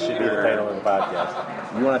Nietzsche list should be the title of the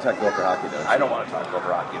podcast. You want to talk Gopher hockey, don't you? I don't want to talk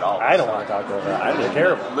over hockey at all. I don't want to talk about that. They're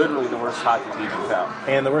terrible. Literally the worst hockey team in town.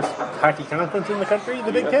 And the worst hockey conference in the country,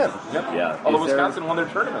 the Big Ten. Yep. Yeah. Although Is there- Wisconsin won their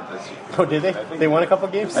tournament this year. Oh, did they? I think They won a couple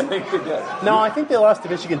games? I think they did. No, I think they lost to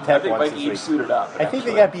Michigan I Tech think once Mike this Eaves week. suited up. I think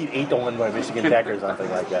they got beat 8-1 by Michigan Tech or something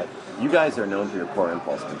like that. You guys are known for your poor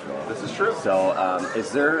impulse control. This is true. So,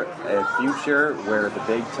 is there a future where the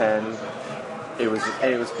Big Ten, it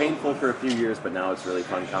was painful for a few years, but now it's really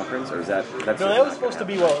fun conference, or is that that's No, just that not was supposed to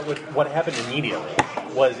gonna be what happened immediately.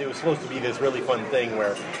 It was supposed to be this really fun thing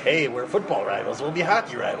where, hey, we're football rivals, we'll be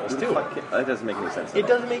hockey rivals too. happen? That doesn't make any sense. It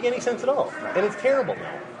doesn't make any sense at all, and it's terrible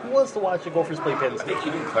now. Who wants to watch the Gophers play Penn State?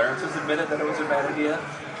 Even Clarence has admitted that it was a bad idea.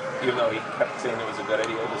 Even though he kept saying it was a good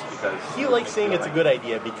idea just because... He likes saying it's a good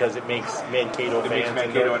idea because it makes Mankato fans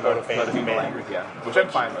and North Dakota fans mad. Yeah, which I'm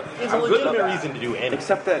fine with. It's a legitimate reason to do anything.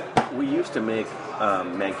 Except that we used to make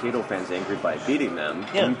Mankato fans angry by beating them.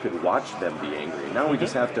 Yeah. You could watch them be angry. Now we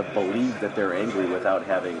just have to believe that they're angry without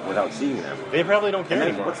seeing them. They probably don't care And then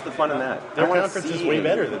anymore. what's the fun in that? Their conference is way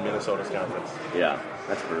better than Minnesota's conference. Yeah,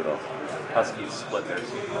 that's brutal. Huskies split their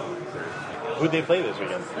Who'd they play this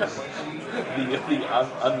weekend?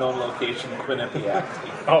 the unknown location, Quinnipiac.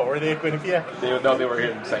 Oh, were they at Quinnipiac? They were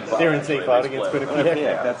here in St. Cloud. They were in St. Cloud against Quinnipiac.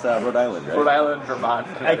 Yeah, that's Rhode Island, right? Rhode Island, Vermont.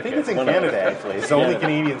 I think it's in Canada, actually. It's the only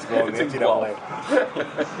Canadian school in the NCAA.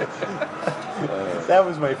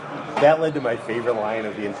 That led to my favorite line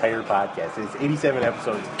of the entire podcast. It's 87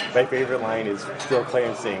 episodes. My favorite line is still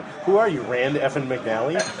Clarence saying, "Who are you, Rand effing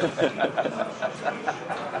McNally?"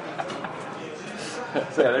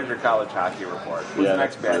 So yeah, there's your college hockey report. Who's the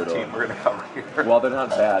next bad team we're going to cover here? Well, they're not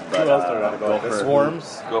bad, but who else do we want to go? The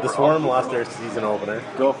Swarms. Go The for Swarm Hoops. lost their season opener.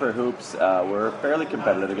 Gopher Hoops were fairly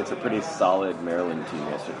competitive against a pretty solid Maryland team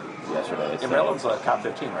yesterday. Yeah, Maryland's top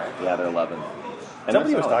 15, right? Yeah, they're 11. And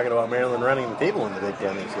Somebody they're was solid. talking about Maryland running the table in the Big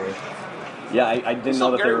Ten this year. Yeah, I didn't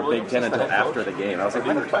know that they Gary were Big Williams Ten is the until head after coach? the game. I was like, Or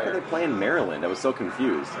why did the he fuck are retire? they playing Maryland? I was so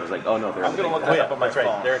confused. I was like, oh no, they're I'm in the going to Big look Ten. that up on my That's right.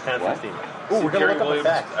 phone. They're a conference What? team. See Ooh, if we're going to Gary look up the Williams.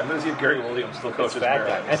 facts. I'm going to see if Gary Williams still coaches fact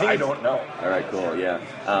Maryland. time. I think I it's- don't know. All right, cool,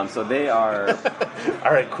 yeah. So they are.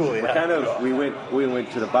 All right, cool. Yeah. We're kind of we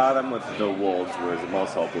went to the bottom with the Wolves, who was the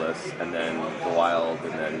most hopeless, and then the Wild,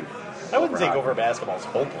 and then. I wouldn't say Gopher Gopher basketball's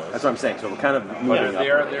hopeless. That's what I'm saying. So we're kind of moving But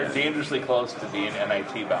up. they're dangerously close to being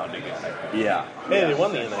NIT bound again, I think. Yeah. Hey, they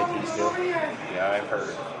won the NIT still. Yeah, I've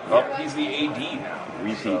heard. Well, he's the AD now.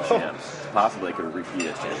 Repeat champs. Possibly could repeat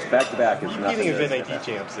as champs. Back to back is nothing. Repeating as to- NIT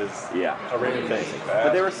champs is Yeah. a rare thing.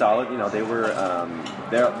 But they were solid. You know, they were.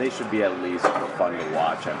 They should be at least fun to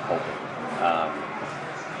watch. I'm hoping.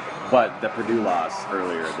 But the Purdue loss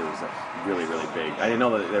earlier, there was a really, really big. I didn't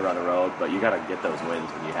know that they were on the road, but you got to get those wins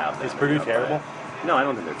when you have them. Is Purdue terrible? No, I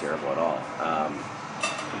don't think they're terrible at all.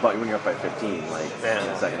 But when you're up by 15, like in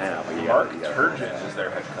the second half, like, Mark Turgeon is their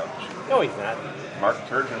head coach. No, he's not. Mark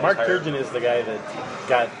Turgeon. Mark Turgeon is the guy that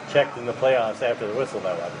got checked in the playoffs after the whistle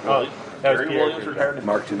that one. Oh, that was Gary Pierre Williams Turgeon. retired in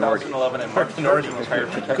Mark Tenorti. 2011, and Mark Turgeon was hired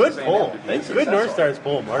for Texas Good A&M. pull. Thanks, Good successful. North Stars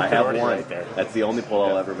pull. Mark I have Tenorti one. right there. That's the only pull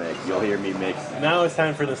I'll ever make. You'll hear me make. Now it's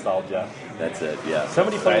time for nostalgia. That's it. Yeah.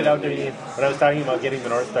 Somebody pointed out to me when I was talking about getting the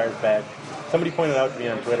North Stars back. Somebody pointed out to me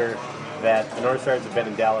on Twitter that the North Stars have been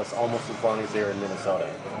in Dallas almost as long as they were in Minnesota,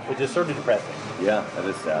 which is sort of depressing. Yeah, that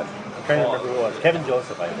is sad. I'm trying to remember who it was. Kevin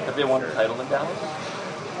Joseph, I think. Have they won the title in Dallas?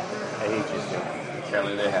 I hate you, Stu.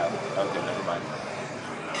 Apparently they have. Okay, never mind.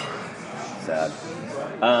 Sad.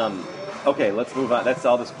 Okay, let's move on. That's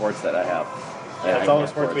all the sports that I have. That's all the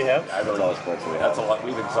sports we have? That's all the sports we have. That's a lot.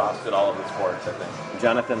 We've exhausted all of the sports, I think.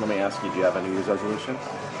 Jonathan, let me ask you, do you have a New Year's resolution?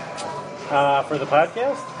 For the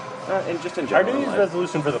podcast? And just in Our general. New Year's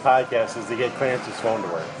resolution for the podcast is to get Clarence's phone to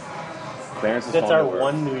work. Clarence's That's phone our to work.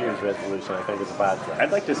 one New Year's resolution, I think, as a podcast.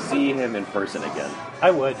 I'd like to see him in person again. I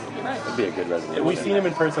would. That'd be a good resolution. We've seen him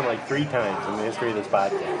in person like 3 times in the history of this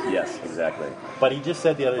podcast. Yes, exactly. But he just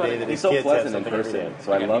said the other day that He's his so kids have pleasant in something every person, day.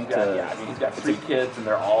 so I'd love to. Yeah, I mean, he's got 3 kids, and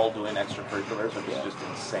they're all doing extracurriculars, which is just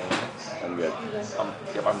insane. I'm good.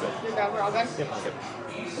 Yep, I'm good. You're good. We're all good. Yep.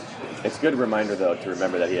 It's a good reminder, though, to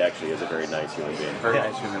remember that he actually is a very nice human being. Very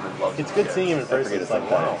nice human and loves It's his good kids. seeing him in person. forget It's it like,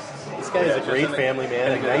 wow, sometimes. this guy is a great family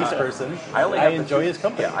man, a nice person. I only have the enjoy 2 his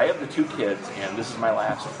company. Yeah, I have the 2 kids, and this is my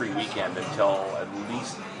last free weekend until at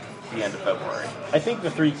least the end of February. I think the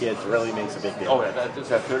 3 kids really makes a big deal. Oh, yeah, that's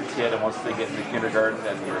that 3rd kid, and once they get into kindergarten,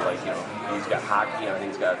 and you're like, you know, he's got hockey, and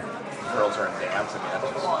he's got girls are in dance, and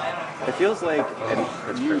that's just... It feels like,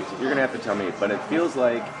 and you're going to have to tell me, but it feels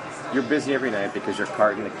like you're busy every night because you're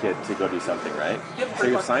carting the kid to go do something, right? Yep, So pretty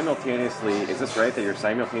you're much. simultaneously, is this right, that you're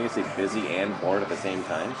simultaneously busy and bored at the same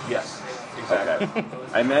time? Yes, exactly. Okay.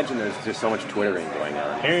 I imagine there's just so much Twittering going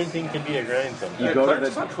on. Parenting can be a grind sometimes. You go to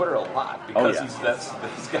Clark's the... on Twitter a lot because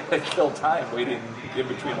he's got to kill time waiting in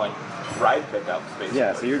between like ride pickups, basically.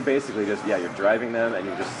 Yeah, so you're basically just, you're driving them and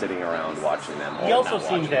you're just sitting around watching them. He or also not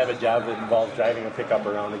seems to have a job that involves driving a pickup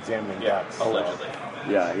around examining ducks. Allegedly.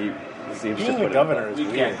 Yeah, he seems to Being put a it- governor is We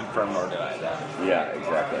weird. can't confirm nor deny that. Yeah,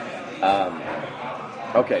 exactly.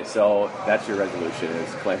 Okay, so that's your resolution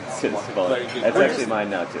is Clarence's phone. That's actually mine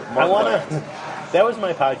now, too. I want to. That was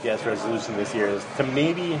my podcast resolution this year: is to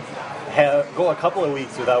maybe go a couple of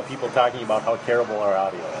weeks without people talking about how terrible our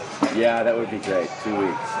audio is. Yeah, that would be great. 2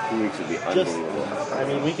 weeks. 2 weeks would be unbelievable. I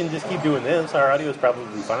mean, we can just keep doing this. Our audio is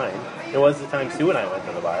probably fine. It was the time Stu and I went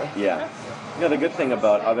to the bar. Yeah. You know, the good thing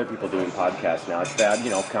about other people doing podcasts now, it's bad,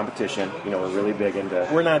 competition. We're really big into...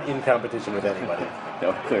 We're not in competition with anybody.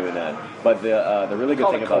 No, clearly not. But the really good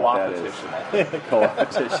thing about that is...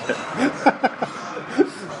 Co-opetition.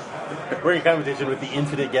 We're in competition with the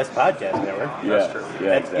Infinite Guest Podcast Network. Yeah, that's true.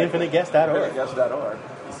 Yeah, that's exactly. InfiniteGuest.org. InfiniteGuest.org.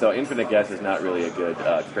 So Infinite Guest is not really a good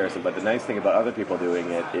comparison, but the nice thing about other people doing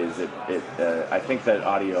it is I think that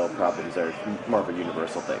audio problems are more of a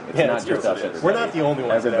universal thing. It's not just us. We're not the only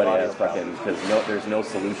ones Everybody that have has fucking, because there's no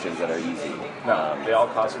solutions that are easy. No, they all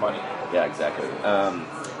cost money. Yeah, exactly.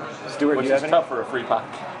 Stuart, which do you is have tough for a free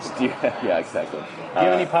podcast. Yeah, exactly. Do you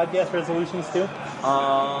have any podcast resolutions, Stu?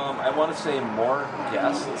 I want to say more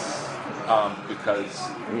guests because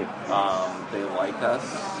they like us.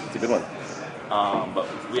 It's a good one. But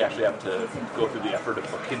we actually have to go through the effort of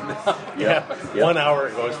booking them. Yeah. 1 hour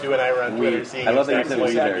ago, Stu and I were on Twitter seeing... I love that you said we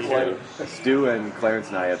exactly there, Stu. Stu and Clarence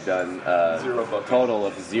and I have done a total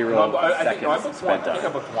of 0 seconds I booked one. spent on I think I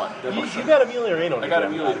booked one. You got Amelia Reno. I got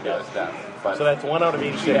Amelia to do it. So that's 1 out of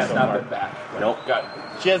 86 She has so not far. been back. Nope.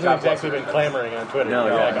 She hasn't exactly been clamoring on Twitter. No,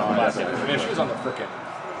 yeah, I mean, she was on the frickin'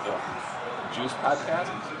 Juice podcast.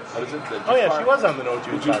 What is it? The Juice Bar? She was on the No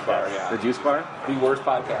Juice, Juice podcast. Bar, yeah. The Juice Bar? The worst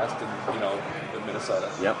podcast in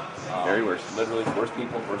Minnesota. Yep. Very worst. Literally worst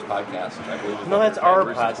people, worst podcast. I believe. No, that's our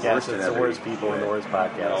worst podcast. than It's the every- worst people and the worst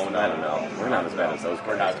podcast. No, I don't know. We're not as bad as those guys.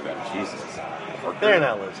 We're not as bad. Jesus. They're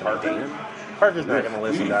not listening. Parker's not going to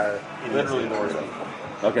listen to our... Literally the worst people.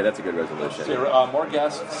 Okay, that's a good resolution. So, more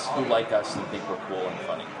guests who like us and think we're cool and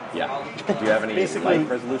funny. Yeah. Do you have any Basically- life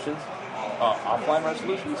resolutions? Offline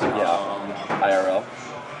resolutions? Yeah. IRL?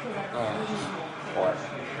 Or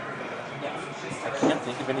I can't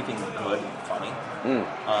think of anything good and funny.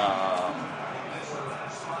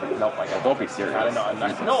 Nope, I got. Don't be serious. I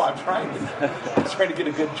don't know. I'm trying to. I'm trying to get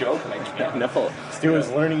a good joke, and I can't. No. Stu is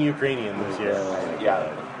learning Ukrainian this year.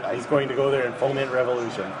 Yeah. He's going to go there and foment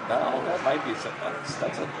revolution. No, that might be.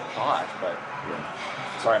 That's a thought, but.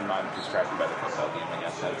 Sorry, I'm not distracted by the football game. I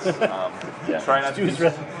guess that's. Try not Stu's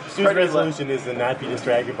to. Stu's resolution is to not be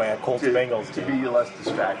distracted by a Colts Bengals To game. be less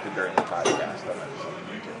distracted during the podcast.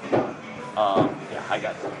 Yeah, I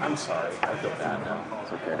got that. I'm sorry. I feel bad now.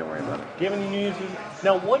 It's okay, don't worry about it. Do you have any news?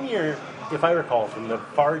 Now, 1 year, if I recall, from the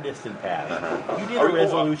far distant past, you did a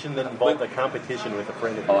resolution that involved a competition with a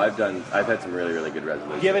friend of yours. I've had some really, really good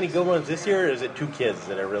resolutions. Do you have any good ones this year, or is it 2 kids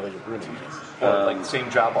that are really ruining this? Like same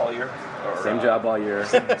job all year? Or, Same job all year.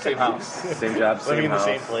 Same house. Same job, same Living in the house.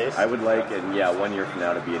 same place? I would like, and 1 year from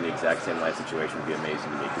now to be in the exact same life situation would be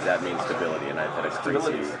amazing to me, because that means stability, and I've had a crazy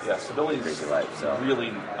crazy life. So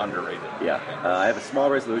really underrated. Yeah, I have a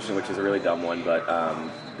small resolution, which is a really dumb one, but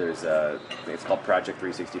there's it's called Project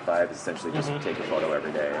 365. It's essentially just take a photo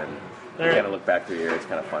every day and kind of look back through the year. It's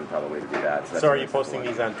kind of fun, probably, to do that. So are you posting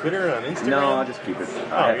these on Twitter, on Instagram? No, I'll just keep it.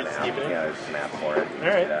 I have you're an just app. keeping it? Yeah, there's an app for it. All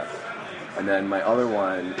right. And then my other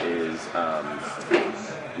one is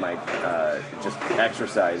my just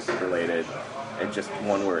exercise related, and just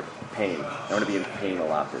one word: pain. I want to be in pain a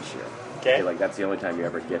lot this year. Okay. I feel like that's the only time you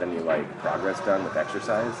ever get any progress done with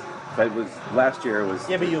exercise. But last year was.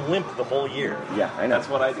 Yeah, but you limped the whole year. Yeah, I know. That's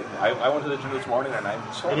what I did. I went to the gym this morning, and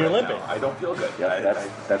I'm sore. And you're right limping. now. I don't feel good. Yeah,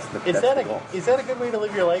 that's the goal. Is that a good way to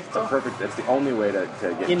live your life, though? Perfect. That's the only way to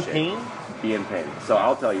get In shape. pain? Be in pain. So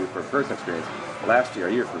I'll tell you from personal experience. Last year,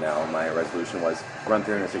 a year from now, my resolution was run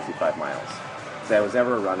 365 miles. So I was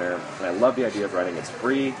never a runner, and I love the idea of running. It's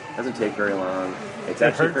free, doesn't take very long. It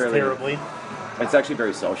hurts terribly. It's actually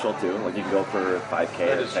very social too. Like you can go for 5K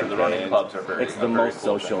That or is true. 10K. The running clubs are very. It's the most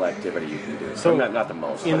social activity you can do. So not the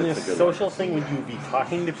most. In but it's this a good social one. thing, would you be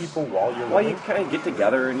talking to people while you're Well, running? you kind of get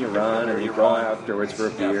together and you run, and you go afterwards for a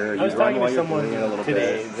beer. I was You run talking while to you're someone doing it a little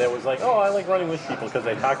today bit. that was like, "Oh, I like running with people because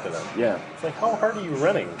I talk to them." Yeah. It's like, how hard are you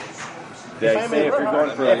running? They say if you're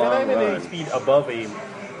going for a long I'm at run. 8 speed above a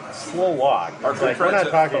slow walk, Our it's good like, we're not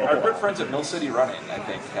talking. Our good friends at Mill City Running, I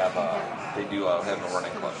think, have a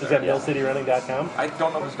running club. Is there. that millcityrunning.com? I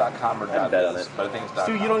don't know if it's .com or I'd bet on .biz, it. but I think it's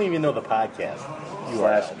Stu, .com. you don't even know the podcast. You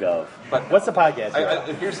are. /gov. But What's the podcast?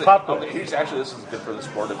 Here's the, Pop quiz. here's actually, this is good for the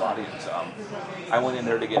sportive audience. I went in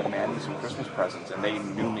there to get Mandy some Christmas presents, and they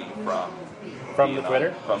knew me from the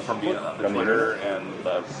Twitter? From being on the Twitter and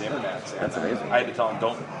the internet. That's amazing. I had to tell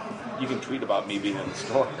them, you can tweet about me being in the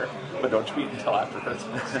store, but don't tweet until after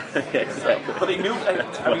Christmas. Exactly. But they knew. I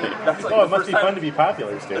mean, that's like Oh, the it must first be time. fun to be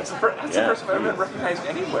popular, Stu. That's the first time I've ever been recognized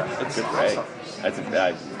anywhere. It's Good awesome. break.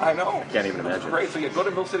 I know. Can't even imagine. It's great. So yeah, go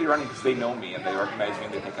to Mill City Running because they know me and they recognize me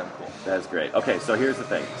and they think I'm cool. That's great. Okay, so here's the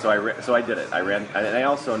thing. So I did it. I ran, and I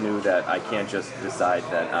also knew that I can't just decide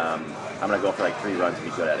that I'm going to go for like 3 runs and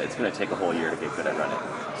be good at it. It's going to take a whole year to get good at running.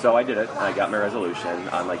 So I did it. I got my resolution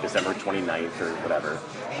on like December 29th or whatever.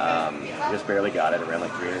 Just barely got it. I ran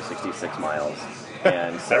like 366 miles.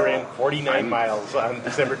 And so I ran 49 miles on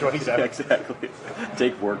December 27th. Exactly.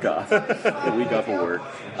 Take work off. A week off of work.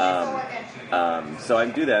 So I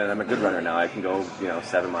can do that, and I'm a good runner now. I can go,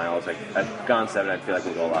 7 miles. I've gone 7. I feel like I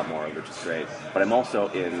can go a lot more, which is great. But I'm also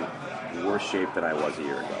in worse shape than I was a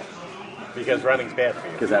year ago. Because running's bad for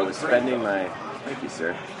you. Because I was spending my... Thank you,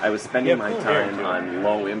 sir. I was spending my time on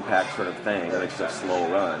low-impact sort of thing, like just a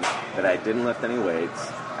slow run, that I didn't lift any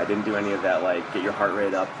weights. I didn't do any of that, like, get your heart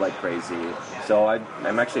rate up like crazy. So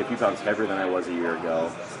I'm actually a few pounds heavier than I was a year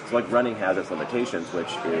ago. So, like, running has its limitations,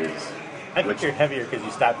 which is... I think you're heavier because you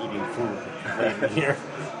stopped eating food late in the year.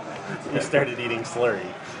 You started eating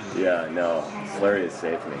slurry. Yeah, no. Slurry has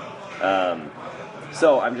saved me.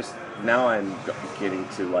 So now I'm getting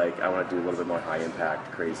to, like, I want to do a little bit more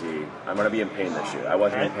high-impact, crazy. I'm going to be in pain this year. I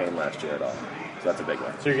wasn't in pain last year at all. So that's a big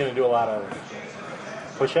one. So you're going to do a lot of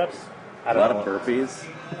push-ups? A lot of burpees.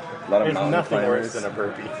 A lot of mountain nothing climbers. worse than a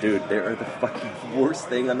burpee. Dude, they are the fucking worst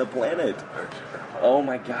thing on the planet. Oh,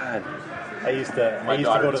 my God. I used to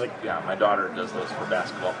go to the... Yeah, my daughter does those for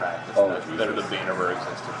basketball practice. They're the bane of her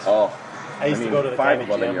existence. Oh. I used to go to the 5 kind of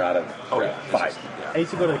of them gym. and you're out of 5. I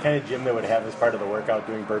used to go to the kind of gym that would have as part of the workout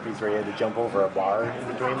doing burpees where you had to jump over a bar in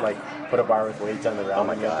between, like put a bar with weights on the ground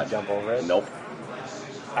and you have to jump over it. Nope.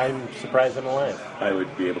 I'm surprised I'm alive. I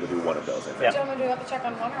would be able to do one of those, I think. Do you want me to do the check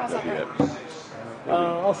on one or I'll separate?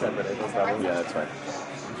 I'll separate it, no problem. Yeah, that's fine.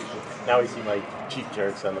 Now we see my cheap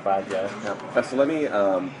jerks on the podcast. Yeah. So let me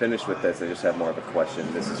finish with this. I just have more of a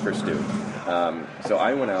question. This is for Stu. So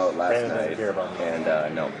I went out last Brandon night, doesn't care about me.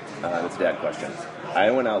 and no, it's a dad question. I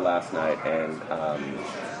went out last night and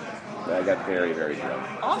I got very, very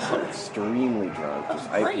drunk. Awesome. Extremely drunk. Just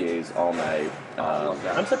IPAs all night.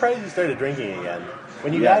 I'm surprised you started drinking again.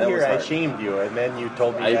 When you Yeah, got that here, was I hard. shamed you, and then you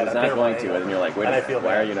told me I that was up not there going when to it, and you're like, wait, and I feel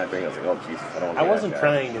why bad. are you not drinking? I was like, oh, Jesus, I don't want to I be wasn't that guy.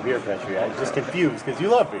 trying to beer pressure you. I was just confused because you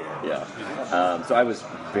love beer. Yeah. So I was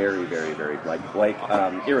very, very, very,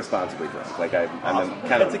 irresponsibly drunk. Like, I'm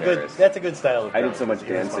kind of embarrassed. That's a good style of I did drunk, so much is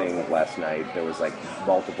irresponsible. dancing last night. There was, like,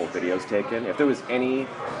 multiple videos taken. If there was any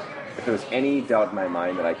doubt in my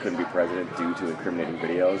mind that I couldn't be president due to incriminating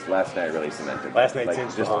videos, last night really cemented. Last night's like,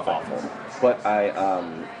 scenes just were awful. But I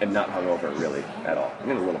am not hungover really at all. I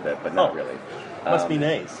mean, a little bit, but not really. Must be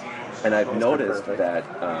nice. And I've Must be noticed perfect.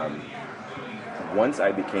 that once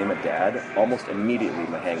I became a dad, almost immediately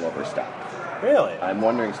my hangover stopped. Really? I'm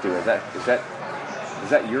wondering, Stu, is that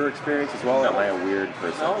your experience as well, or am I a weird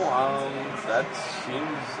person? No, that's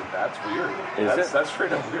weird. That's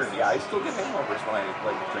straight up weird. Yeah, I still get hangovers when I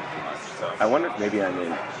drink too much. So I wonder if maybe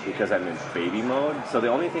because I'm in baby mode. So the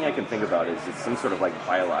only thing I can think about is it's some sort of like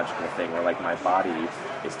biological thing where like my body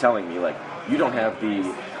is telling me like you don't have the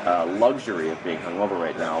luxury of being hungover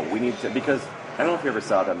right now. We need to, because I don't know if you ever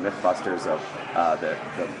saw the Mythbusters of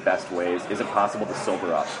the best ways. Is it possible to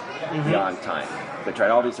sober up beyond time? They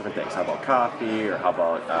tried all these different things. How about coffee, or how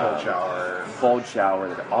about cold shower?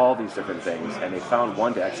 They did all these different things, and they found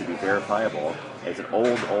one to actually be verifiable. It's an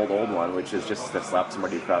old one, which is just to slap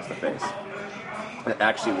somebody across the face. It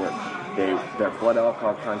actually worked. Their blood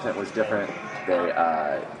alcohol content was different. They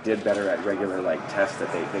did better at regular like tests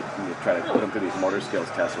that they try to put them through these motor skills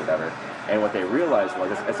tests or whatever. And what they realized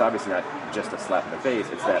was it's obviously not just a slap in the face.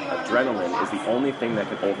 It's that adrenaline is the only thing that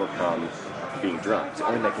can overcome being drunk. It's the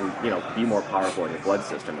only thing that can be more powerful in your blood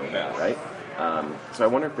system or whatever, right? So I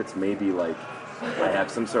wonder if it's maybe like I have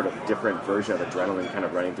some sort of different version of adrenaline kind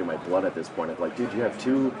of running through my blood at this point. Of like, dude, you have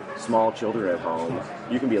 2 small children at home.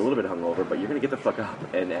 You can be a little bit hungover, but you're going to get the fuck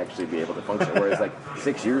up and actually be able to function. Whereas like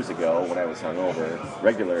 6 years ago when I was hungover,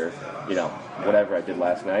 regular, whatever I did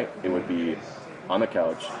last night, it would be on the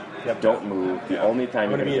couch, don't move. The only time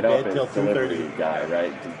you're going to get up is delivery guy,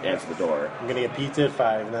 right, to answer the door. I'm going to get pizza at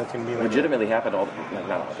 5, and that's going to be legitimately happened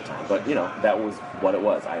not all the time, but that was what it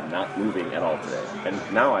was. I'm not moving at all today,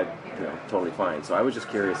 and now I'm totally fine. So I was just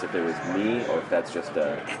curious if it was me or if that's just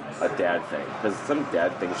a dad thing, because some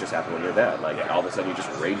dad things just happen when you're dad. Like all of a sudden you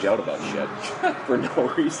just rage out about shit for no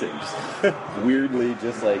reason, just weirdly,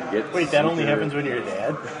 just like get. Wait, that only happens when you're a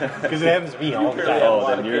dad? Because it happens to me all the time.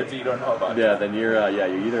 Oh, then you're. You don't know about. Yeah, then you're.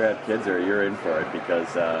 You either have kids or you're in for it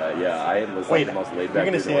because I was like the most laid back. You're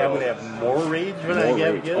gonna say I'm gonna have more rage when I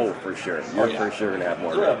get kids? Oh, for sure. You're for sure gonna have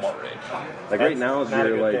more rage. Like right now,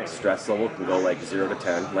 your like stress level can go like 0 to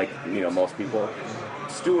 10. Like most people.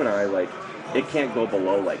 Stu and I like it can't go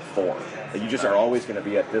below like 4. Like, you just are always going to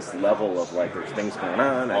be at this level of like, there's things going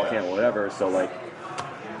on, I can't, whatever. So like,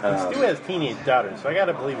 Stu has teenage daughters, so I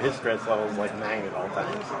gotta believe his stress level is like 9 at all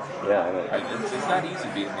times. Yeah, it's not easy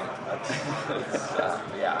being me.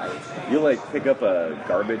 You like pick up a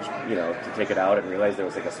garbage, to take it out and realize there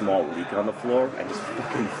was like a small leak on the floor and just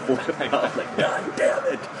fucking flip it out like, God damn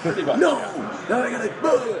it! No! Now I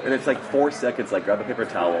gotta... And it's like 4 seconds, like grab a paper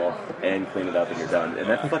towel and clean it up and you're done. And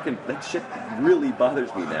that shit really bothers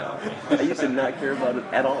me now. I used to not care about it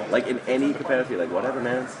at all. Like in any capacity, like whatever,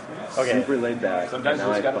 man. Okay. Super laid back. Sometimes you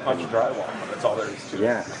just gotta punch drywall. That's all there is to it.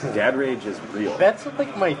 Yeah, dad rage is real. That's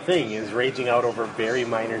like my thing, is raging out over very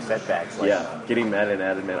minor setbacks. Like, getting mad at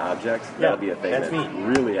inanimate objects. Yeah, That'll be a thing that's that me.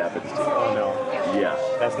 really happens to you. Oh no. Yeah.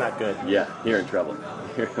 That's not good. Yeah, you're in trouble.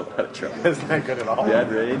 You're in a lot of trouble. That's not good at all. Dad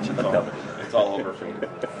rage, it's all over for you.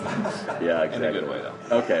 Yeah, exactly. In a good way,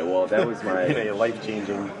 though. Okay, well, that was my... In a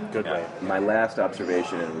life-changing good way. My last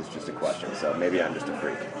observation, and it was just a question, so maybe I'm just a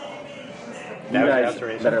freak. You That was your guys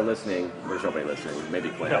observation? that are listening, there's nobody listening, maybe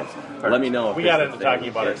Quinn. No. Let me know. If We there's got a into thing, talking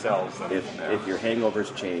about ourselves. If your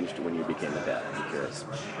hangovers changed when you became a dad, I'm curious.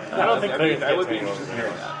 I don't think I would be hangovers. interested in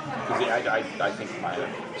hearing that. Because I think my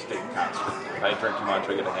state constant. If I drink too much,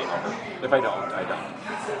 I get a hangover. If I don't, I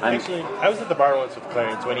don't. Actually, I was at the bar once with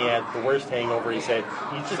Clarence when he had the worst hangover he said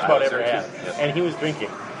he's just about ever had. Yes. And he was drinking,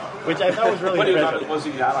 which I thought was really But impressive. was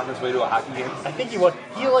he not on his way to a hockey game? I think he was.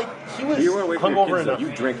 He was You were away from your hungover kids, though. enough.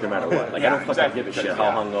 You drink no matter what. Like, Yeah, I don't fucking exactly, give a shit because,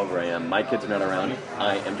 how hungover I am. My kids are not around.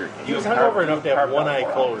 I am drinking. He was hungover enough to have one eye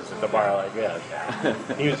closed at the bar like this.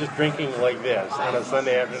 He was just drinking like this on a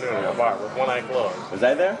Sunday afternoon at a bar with one eye closed. Was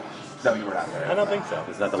I there? No, you were not there. I don't think so.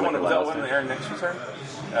 It's not the Was Liquor that Lyles. one in Aaron Nix's turn?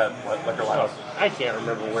 Liquor Lyles. I can't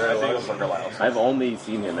remember where I it think it was. was Liquor Lyles. I've only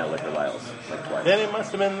seen him at Liquor Lyles, like twice. Then it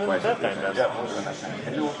must have been Twice that or time. three Then. times. Yeah, it was that time.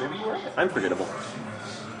 Maybe you were. I'm forgettable.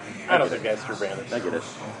 I don't think that's true, Brandon. I get it.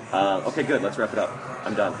 Okay, good. Let's wrap it up.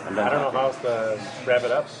 I'm done. I don't know how else to wrap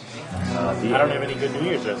it up. I don't have any good New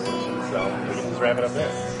Year's resolutions, so we can just wrap it up there.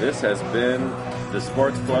 This has been the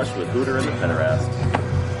Sports Flush with Hooter and the Pederast.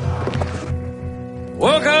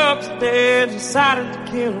 Woke up today and decided to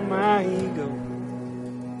kill my ego.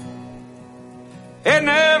 It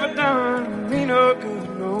never done me no good,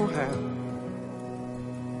 no how.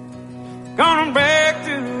 Gonna break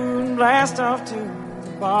through and blast off to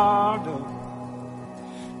the bar door.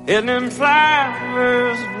 Hitting them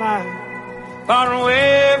flowers of life, far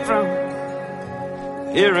away from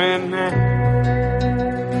here and now.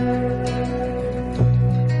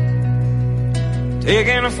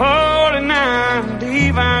 Taking a 49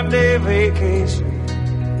 divine day vacation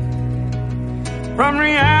from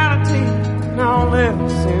reality and all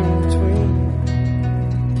else in between.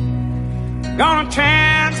 Gonna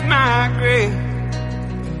transmigrate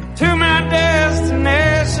to my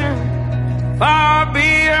destination, far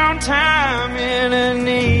beyond time in an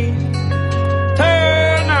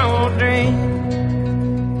eternal dream.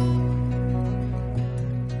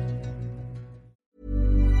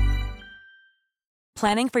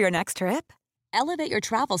 Planning for your next trip? Elevate your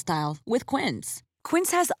travel style with Quince. Quince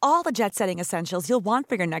has all the jet-setting essentials you'll want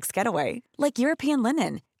for your next getaway, like European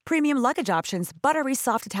linen, premium luggage options, buttery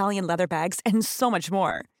soft Italian leather bags, and so much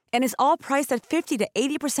more. And is all priced at 50 to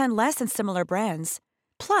 80% less than similar brands.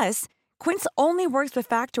 Plus, Quince only works with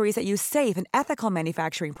factories that use safe and ethical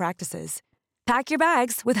manufacturing practices. Pack your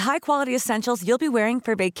bags with high-quality essentials you'll be wearing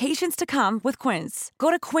for vacations to come with Quince.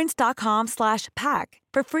 Go to quince.com/pack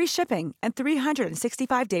for free shipping and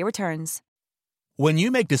 365-day returns. When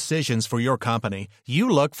you make decisions for your company, you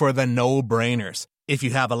look for the no-brainers. If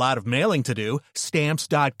you have a lot of mailing to do,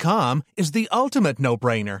 Stamps.com is the ultimate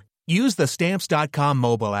no-brainer. Use the Stamps.com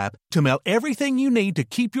mobile app to mail everything you need to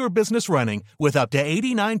keep your business running with up to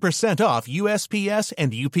 89% off USPS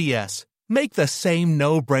and UPS. Make the same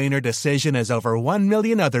no-brainer decision as over 1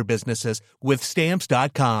 million other businesses with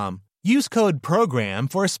Stamps.com. Use code PROGRAM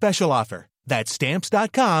for a special offer. That's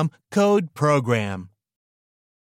Stamps.com, code PROGRAM.